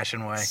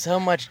old-fashioned way. so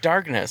much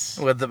darkness.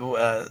 With the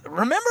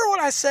remember what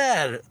I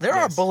said? There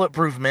are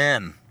bulletproof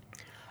men.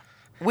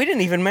 We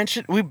didn't even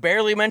mention. We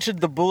barely mentioned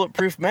the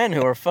Bulletproof Men,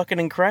 who are fucking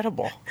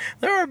incredible.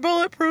 There are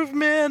bulletproof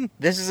men.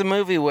 This is a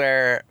movie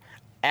where,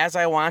 as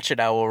I watch it,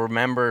 I will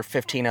remember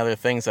 15 other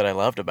things that I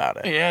loved about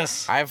it.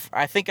 Yes. I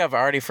think I've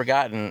already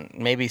forgotten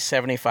maybe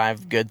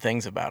 75 good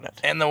things about it.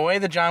 And the way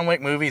the John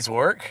Wick movies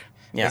work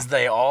is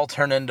they all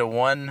turn into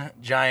one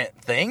giant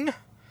thing,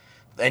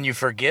 and you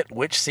forget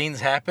which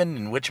scenes happened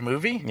in which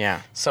movie.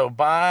 Yeah. So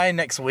by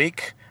next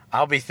week,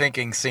 I'll be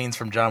thinking scenes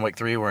from John Wick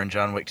 3 were in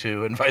John Wick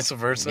 2 and vice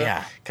versa.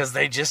 Yeah. Because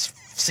they just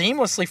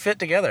seamlessly fit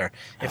together.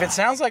 If it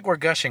sounds like we're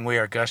gushing, we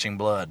are gushing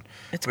blood.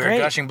 It's We're great.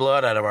 gushing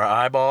blood out of our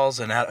eyeballs.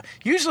 And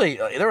usually,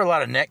 there were a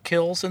lot of neck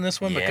kills in this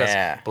one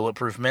because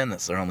bulletproof men,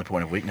 that's their only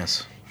point of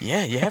weakness.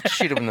 Yeah, you have to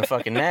shoot them in the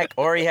fucking neck,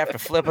 or you have to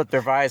flip up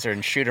their visor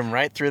and shoot them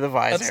right through the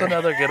visor. That's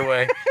another good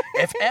way.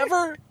 If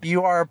ever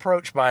you are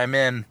approached by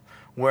men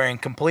wearing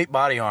complete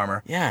body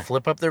armor,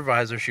 flip up their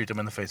visor, shoot them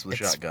in the face with a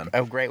shotgun.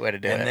 A great way to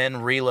do it. And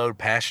then reload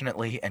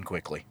passionately and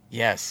quickly.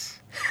 Yes.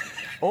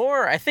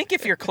 Or I think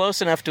if you're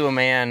close enough to a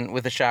man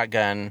with a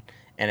shotgun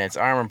and it's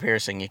armor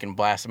piercing, you can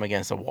blast them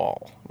against a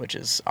wall, which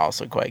is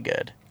also quite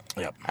good.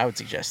 Yep. I would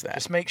suggest that.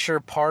 Just make sure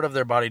part of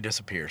their body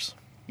disappears.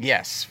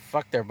 Yes.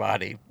 Fuck their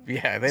body.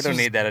 Yeah, they don't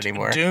need that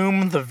anymore.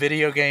 Doom, the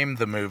video game,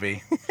 the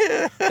movie.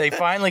 They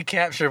finally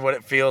captured what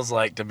it feels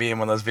like to be in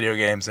one of those video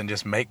games and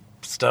just make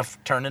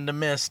stuff turn into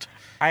mist.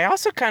 I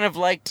also kind of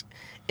liked...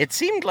 It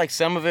seemed like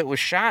some of it was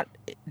shot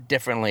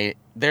differently.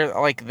 There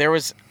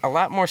was a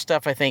lot more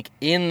stuff, I think,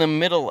 in the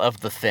middle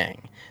of the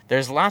thing.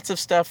 There's lots of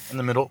stuff... In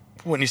the middle?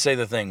 When you say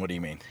the thing, what do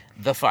you mean?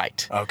 The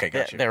fight. Okay,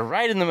 gotcha. They're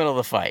right in the middle of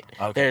the fight.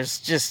 Okay. There's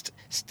just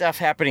stuff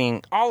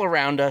happening all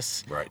around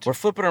us. Right. We're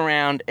flipping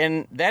around,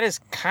 and that is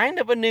kind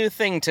of a new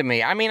thing to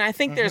me. I mean, I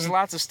think there's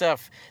lots of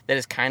stuff that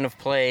is kind of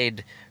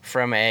played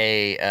from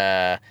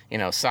a,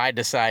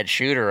 side-to-side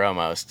shooter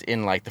almost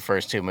in, like, the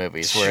first two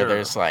movies, where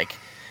there's, like,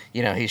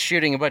 he's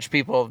shooting a bunch of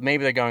people,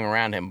 maybe they're going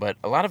around him, but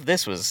a lot of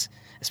this was,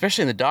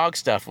 especially in the dog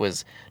stuff,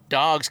 was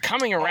dogs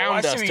coming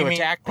around us to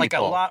attack people. Like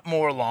a lot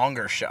more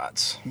longer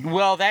shots.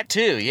 Well, that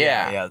too,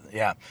 yeah.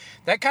 Yeah.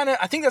 That kind of,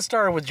 I think that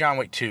started with John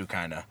Wick 2,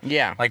 kind of.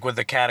 Yeah. Like with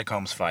the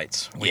catacombs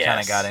fights. We kind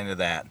of got into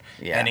that.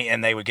 Yeah.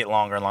 And they would get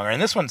longer and longer.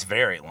 And this one's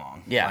very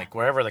long. Yeah. Like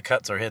wherever the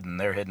cuts are hidden,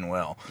 they're hidden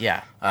well.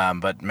 Yeah.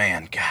 But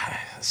man, God,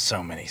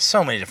 so many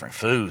different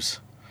foos.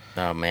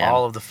 Oh, man.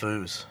 All of the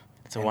foos.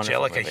 It's a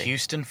wonderful Angelica movie.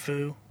 Houston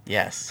foo.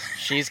 Yes.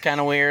 She's kind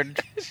of weird.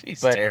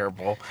 She's but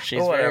terrible. She's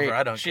But whatever, very,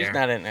 I don't she's care.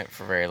 not in it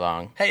for very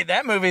long. Hey,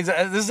 that movie,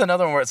 this is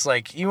another one where it's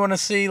like, you want to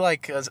see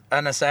like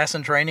an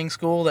assassin training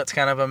school that's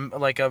kind of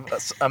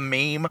a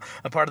meme,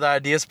 a part of the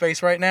idea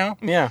space right now?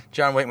 Yeah.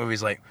 John Wick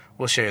movie's like,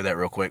 we'll show you that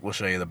real quick. We'll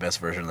show you the best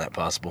version of that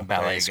possible. There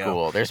Ballet you go.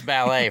 school. There's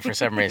ballet for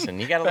some reason.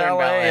 You got to learn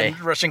ballet. And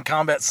Russian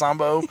combat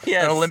sambo,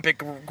 Yes. and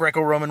Olympic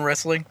Greco-Roman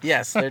wrestling.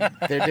 Yes,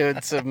 they're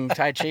doing some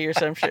Tai Chi or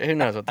some shit. Who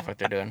knows what the fuck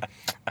they're doing?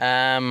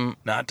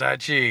 Not Tai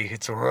Chi.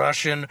 It's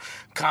Russian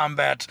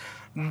combat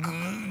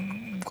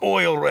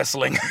oil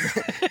wrestling.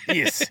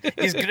 Yes,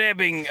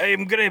 I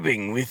am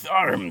grabbing with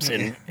arms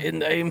and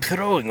I am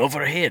throwing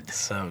overhead.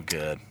 So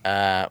good.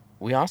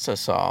 We also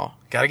saw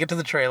Got to get to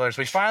the trailers.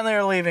 We finally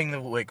are leaving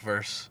the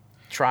Wickverse.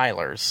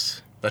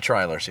 trailers. The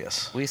trailers,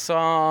 yes. We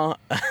saw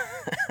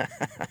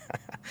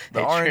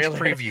The a orange trailer.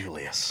 preview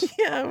list.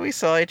 Yeah, we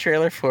saw a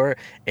trailer for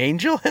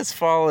Angel Has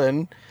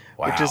Fallen,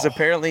 which is Wow.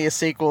 apparently a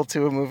sequel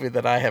to a movie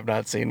that I have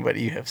not seen, but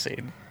you have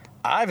seen.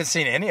 I haven't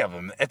seen any of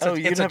them. It's Oh, a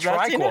you it's a have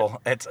not seen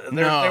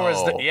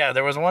triquel.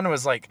 There was one that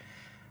was like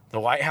the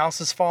White House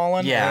has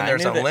fallen, Yeah, and I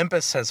there's knew that-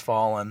 Olympus has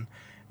fallen,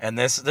 and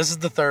this is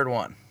the third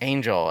one.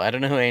 Angel. I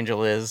don't know who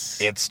Angel is.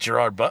 It's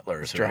Gerard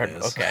Butler. Is who Gerard. it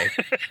is. Okay,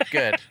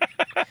 good.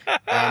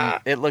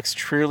 It looks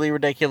truly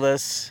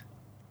ridiculous.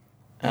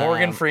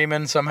 Morgan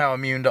Freeman somehow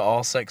immune to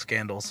all sex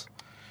scandals.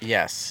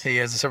 Yes. He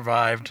has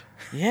survived.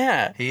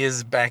 Yeah. He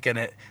is back in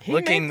it,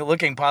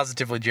 looking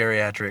positively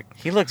geriatric.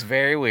 He looks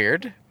very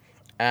weird.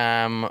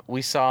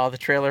 We saw the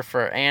trailer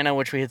for Anna,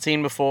 which we had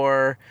seen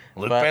before.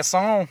 Luc but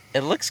Besson.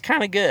 It looks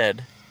kind of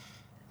good.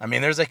 I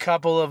mean,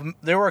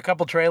 there were a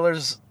couple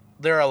trailers.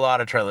 There are a lot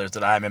of trailers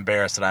that I'm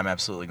embarrassed that I'm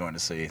absolutely going to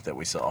see that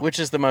we saw. Which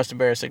is the most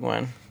embarrassing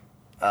one?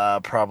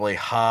 Probably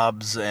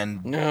Hobbs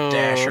and No.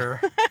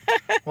 Dasher.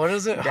 What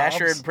is it?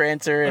 Dasher Hobbs? and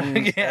Prancer and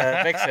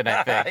Vixen,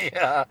 I think.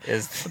 Yeah.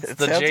 It's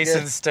The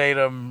Jason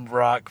Statham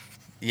rock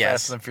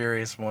Yes. Fast and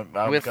Furious one.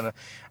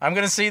 I'm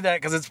gonna see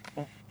that because it's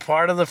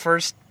part of the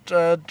first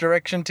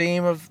direction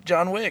team of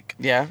John Wick.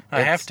 Yeah.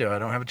 I have to. I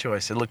don't have a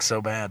choice. It looks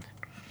so bad.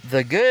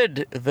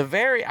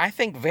 I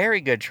think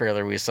very good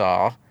trailer we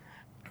saw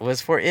was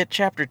for It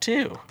Chapter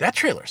 2. That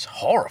trailer's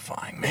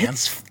horrifying, man.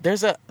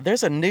 There's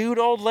a nude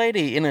old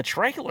lady in a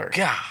trailer.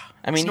 God.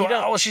 I mean, So, you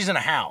don't. she's in a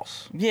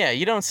house. Yeah,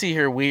 you don't see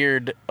her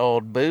weird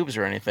old boobs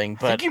or anything, I think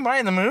but you might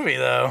in the movie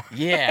though.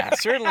 yeah,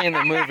 certainly in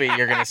the movie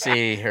you're gonna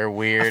see her I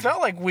weird. felt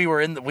like we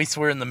were in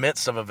the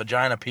midst of a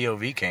vagina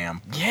POV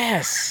cam.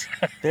 Yes,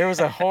 there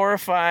was a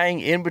horrifying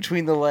in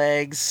between the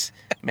legs,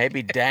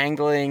 maybe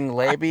dangling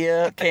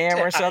labia cam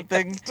or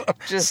something.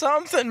 Just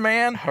Something,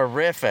 man.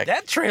 horrific.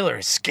 That trailer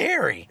is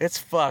scary. It's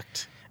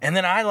fucked. And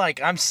then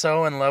I'm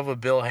so in love with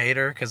Bill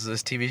Hader because of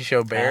this TV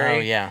show Barry. Oh,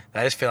 yeah.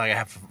 I just feel like I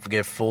have to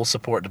give full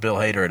support to Bill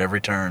Hader at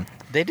every turn.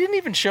 They didn't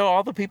even show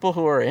all the people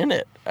who are in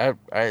it.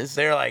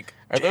 They're like,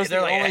 Are those the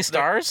only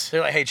stars?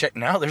 They're like, hey, check.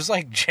 No, there's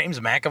like James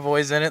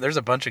McAvoy's in it. There's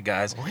a bunch of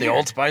guys. The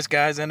Old Spice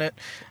guy's in it.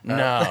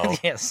 No.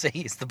 Yeah, see,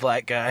 he's the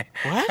black guy.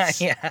 What?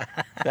 Yeah.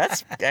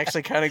 That's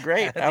actually kind of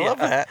great. I love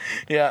that.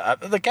 Yeah,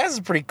 the cast is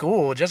pretty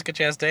cool. Jessica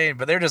Chastain,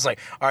 but they're just like,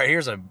 all right,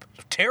 here's a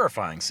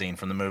terrifying scene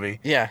from the movie.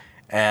 Yeah.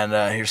 And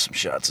here's some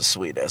shots of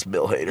sweet ass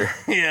Bill Hader.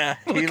 Yeah.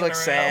 He Looking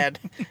looks around. sad.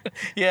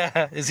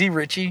 Yeah, is he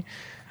Richie?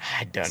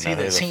 I don't Is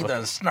know. he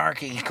the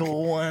snarky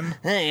cool one?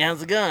 Hey,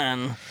 how's it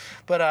going?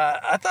 But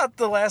I thought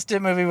the last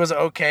It movie was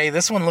okay.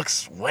 This one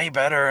looks way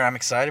better. I'm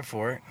excited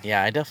for it.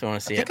 Yeah, I definitely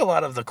want to see I think it. a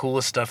lot of the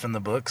coolest stuff in the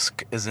books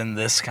is in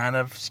this kind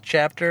of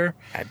chapter.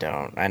 I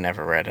don't. I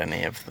never read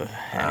any of the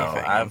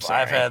anything.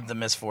 I've had the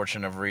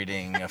misfortune of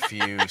reading a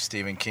few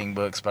Stephen King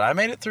books, but I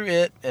made it through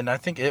it, and I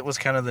think it was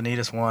kind of the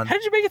neatest one. How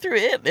did you make it through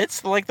it?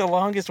 It's like the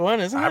longest one,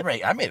 isn't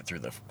it? I made it through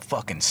the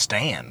fucking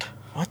Stand.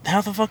 What?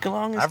 How the fuck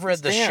long is I've read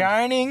The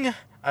Shining.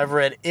 I've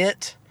read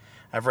It.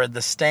 I've read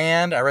The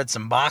Stand. I read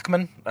some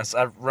Bachman,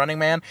 Running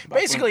Man.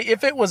 Basically,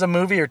 if it was a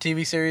movie or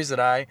TV series that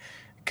I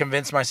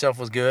convinced myself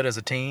was good as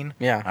a teen,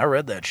 Yeah. I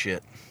read that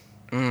shit.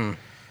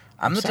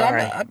 I'm the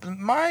sorry. type.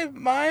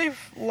 My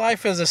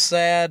life as a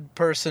sad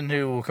person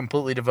who will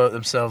completely devote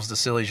themselves to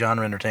silly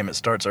genre entertainment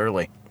starts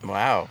early.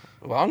 Wow.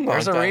 Long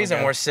There's a time reason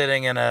ago. we're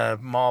sitting in a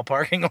mall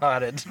parking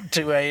lot at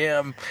 2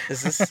 a.m.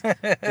 Is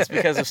this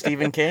because of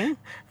Stephen King?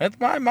 That's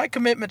my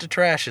commitment to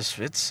trash is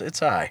it's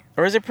high.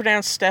 Or is it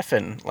pronounced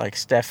Stephen, like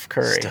Steph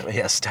Curry?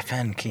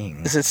 Stephen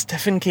King. Is it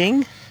Stephen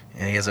King?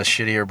 And he has a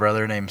shittier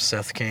brother named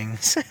Seth King.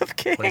 Seth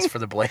King. Plays for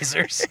the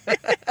Blazers.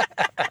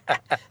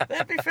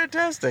 That'd be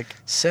fantastic.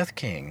 Seth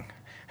King.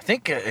 I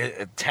think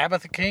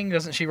Tabitha King,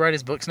 doesn't she write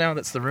his books now?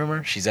 That's the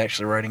rumor. She's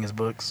actually writing his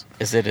books.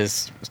 Is it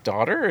his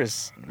daughter,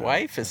 his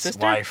wife, his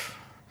sister? Wife.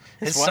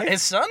 His wife?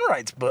 His son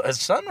writes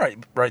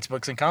writes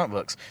books and comic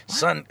books. His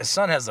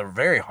son has a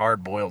very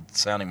hard-boiled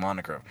sounding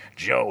moniker of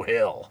Joe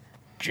Hill.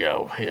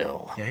 Joe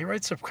Hill. Yeah, he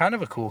writes a kind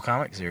of a cool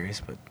comic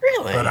series, but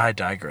Really? But I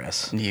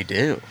digress. You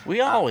do.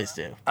 We always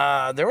do.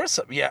 There was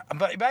some,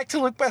 but back to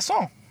Luc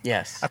Besson.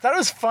 Yes. I thought it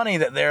was funny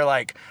that they're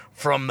like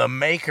from the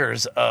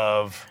makers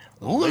of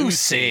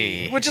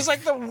Lucy, which is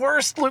like the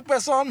worst Luc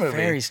Besson movie.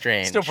 Very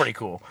strange. Still pretty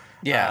cool.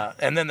 Yeah.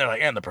 And then they're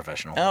like, and The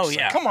Professional. Oh, It's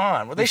yeah. Like, come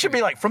on. Well, they should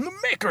be like from the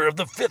maker of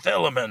The Fifth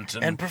Element.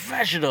 And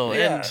Professional.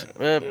 Yeah.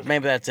 And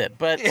maybe that's it.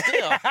 But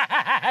still.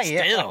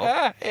 Still.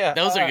 Yeah.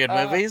 Those are good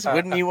movies.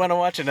 Wouldn't you want to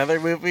watch another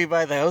movie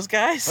by those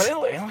guys? But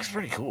it looks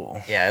pretty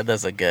cool. Yeah,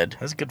 those are good.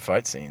 There's good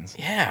fight scenes.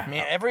 Yeah. I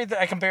mean,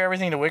 I compare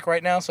everything to Wick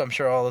right now, so I'm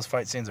sure all those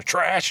fight scenes are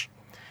trash.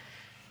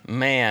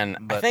 Man, I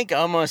But- think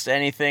almost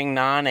anything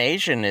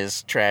non-Asian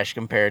is trash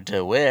compared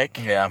to Wick.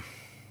 Yeah.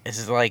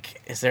 Is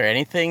there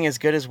anything as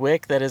good as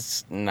Wick that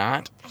is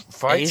not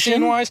Fight Asian?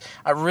 scene wise,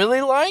 I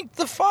really liked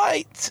the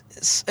fight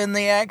and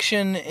the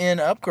action in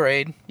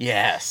Upgrade.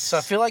 Yes. So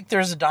I feel like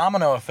there's a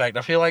domino effect.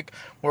 I feel like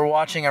we're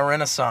watching a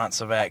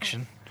renaissance of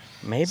action.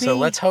 maybe So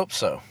let's hope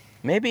so.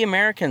 maybe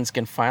Americans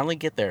can finally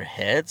get their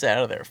heads out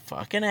of their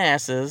fucking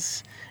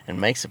asses and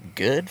make some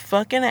good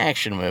fucking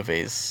action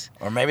movies.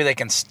 Or maybe they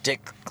can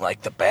stick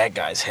like the bad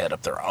guy's head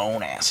up their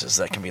own asses.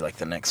 That can be like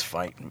the next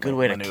fight. Good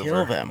way to maneuver.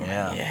 kill them.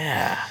 Yeah.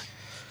 Yeah.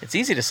 It's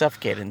easy to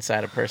suffocate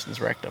inside a person's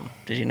rectum.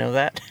 Did you know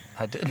that?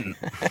 I didn't.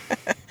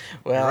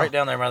 Well, Right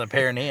down there by the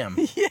perineum.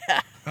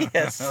 yeah.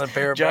 Yes. The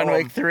Parabellum. John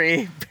Wick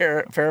 3,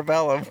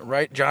 Parabellum.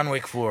 Right, John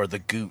Wick 4, the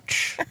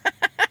gooch.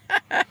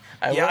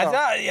 I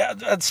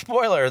will.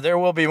 Spoiler, there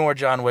will be more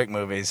John Wick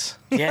movies.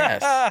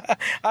 Yes.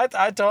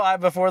 I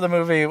told before the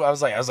movie, I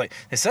was like,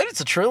 they said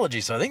it's a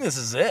trilogy, so I think this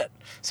is it.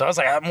 So I was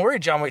like, I'm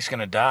worried John Wick's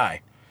gonna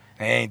die.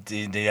 He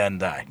doesn't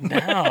die.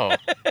 No.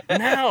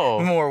 No.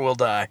 More will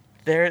die.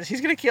 He's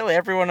going to kill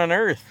everyone on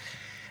Earth.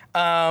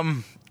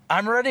 I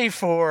I'm ready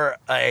for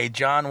a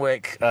John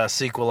Wick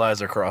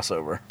sequelizer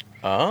crossover.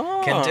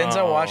 Oh. Can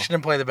Denzel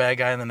Washington play the bad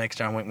guy in the next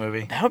John Wick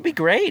movie? That would be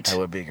great. That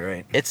would be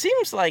great. It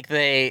seems like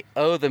they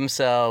owe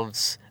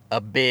themselves a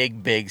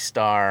big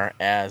star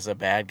as a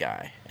bad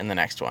guy in the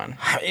next one.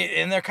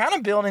 And they're kind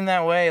of building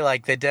that way.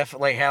 Like, they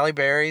definitely, like Halle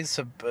Berry's,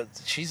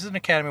 she's an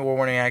Academy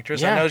Award-winning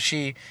actress. Yeah. I know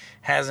she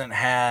hasn't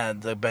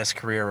had the best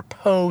career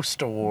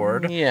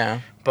post-award.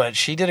 Yeah. But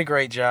she did a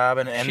great job,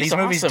 and She's these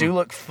movies awesome. do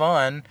look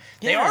fun.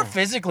 They Yeah. are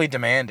physically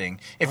demanding.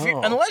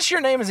 Oh. Unless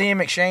your name is Ian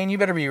McShane, you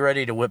better be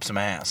ready to whip some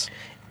ass.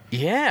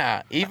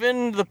 Yeah.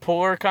 Even the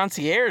poor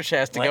concierge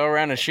has to go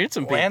around and shoot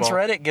some people. Lance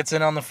Reddick gets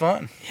in on the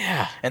fun.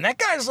 Yeah. And that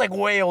guy's like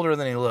way older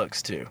than he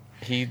looks, too.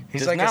 He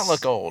He's does like not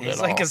look old He's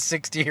at like all. a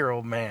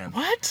 60-year-old man.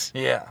 What?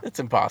 Yeah. That's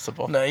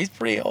impossible. No, he's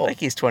pretty I old. think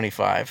he's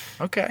 25.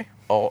 Okay.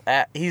 Oh,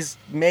 he's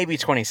maybe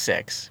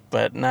 26,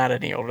 but not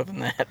any older than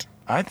that.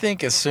 I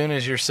think as soon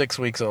as you're 6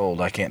 weeks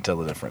old, I can't tell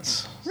the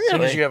difference. As soon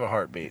Really? as you have a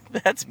heartbeat.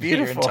 That's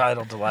beautiful. You're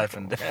entitled to life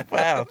and death.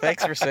 Wow,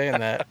 thanks for saying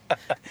that.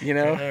 You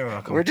know, You're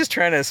welcome. we're just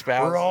trying to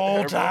espouse.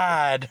 Roll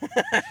Tide.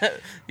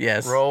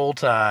 Yes. Roll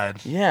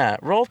Tide. Yeah,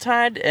 roll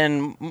tide,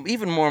 and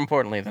even more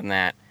importantly than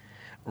that,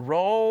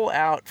 roll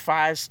out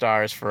 5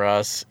 stars for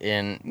us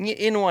in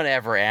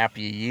whatever app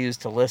you use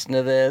to listen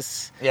to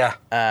this.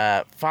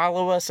 Yeah.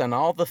 Follow us on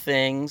all the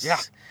things. Yeah.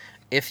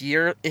 If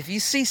you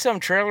see some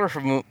trailer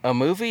from a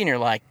movie and you're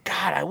like,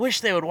 God, I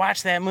wish they would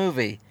watch that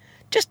movie,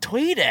 just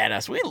tweet at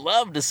us. We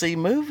love to see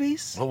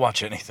movies. We'll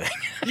watch anything.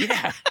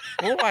 Yeah,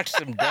 we'll watch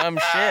some dumb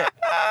shit.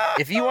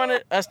 If you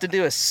wanted us to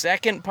do a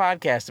second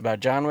podcast about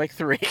John Wick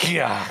 3,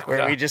 Yeah.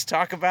 where we just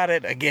talk about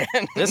it again.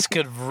 This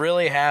could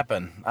really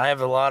happen. I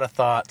have a lot of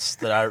thoughts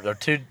that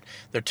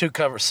they're too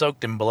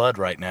soaked in blood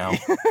right now.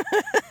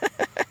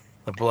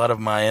 The blood of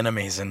my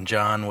enemies and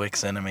John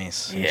Wick's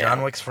enemies. And Yeah.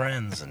 John Wick's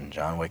friends and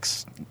John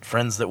Wick's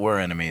friends that were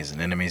enemies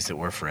and enemies that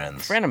were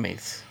friends.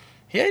 Frenemies.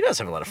 Yeah, he does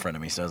have a lot of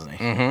frenemies, doesn't he?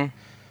 Mm-hmm.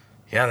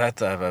 Yeah, that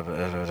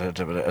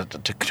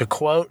to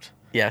quote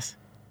Yes.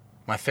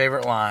 my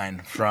favorite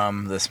line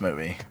from this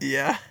movie.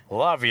 Yeah.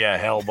 Love ya,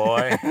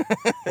 Hellboy.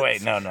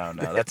 Wait, no.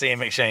 That's Ian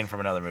McShane from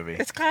another movie.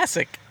 It's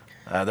classic.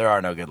 There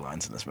are no good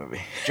lines in this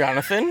movie.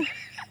 Jonathan.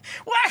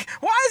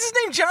 Why is his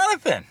name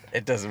Jonathan?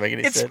 It doesn't make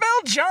any It's sense.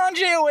 spelled John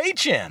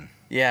John.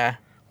 Yeah.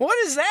 What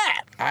is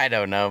that? I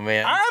don't know,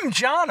 man. I'm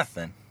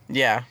Jonathan.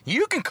 Yeah.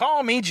 You can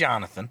call me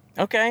Jonathan.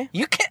 Okay.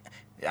 You can't.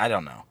 I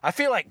don't know. I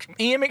feel like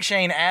Ian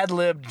McShane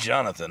ad-libbed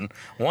Jonathan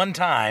one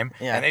time,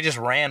 Yeah. and they just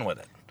ran with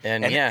it.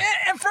 And yeah.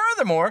 And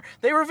furthermore,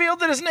 they revealed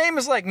that his name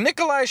is like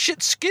Nikolai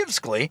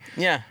Shitskivsky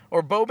Yeah.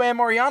 or Boban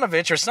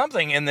Marjanovic or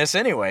something in this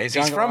anyways.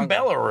 He's from Jonga.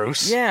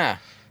 Belarus. Yeah.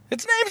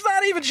 His name's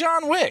not even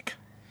John Wick.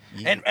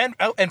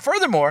 And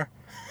furthermore,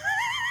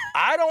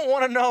 I don't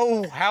want to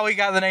know how he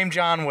got the name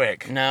John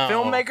Wick. No.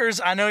 Filmmakers,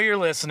 I know you're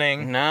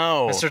listening.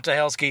 No. Mr.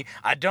 Stahelski,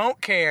 I don't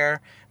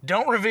care.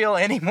 Don't reveal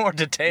any more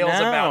details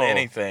No. about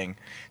anything.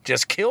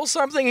 Just kill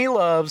something he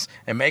loves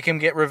and make him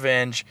get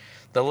revenge.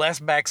 The less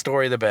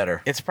backstory, the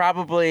better. It's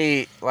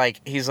probably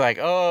like he's like,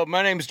 oh,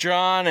 my name's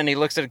John, and he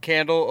looks at a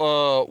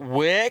candle,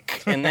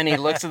 Wick, and then he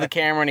looks at the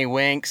camera and he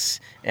winks,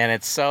 and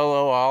it's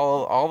Solo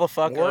all the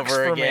fuck Works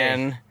over for me.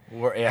 again.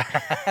 Yeah,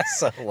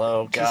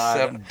 Solo, Just God.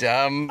 some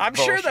dumb. I'm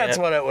sure bullshit. that's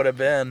what it would have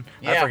been.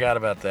 I Yeah. forgot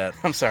about that.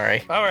 I'm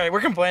sorry. All right, we're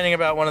complaining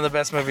about one of the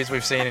best movies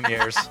we've seen in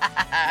years.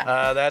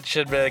 That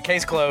should be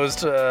case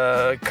closed.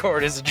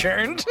 Court is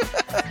adjourned.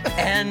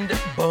 And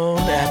Bon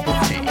Appetit.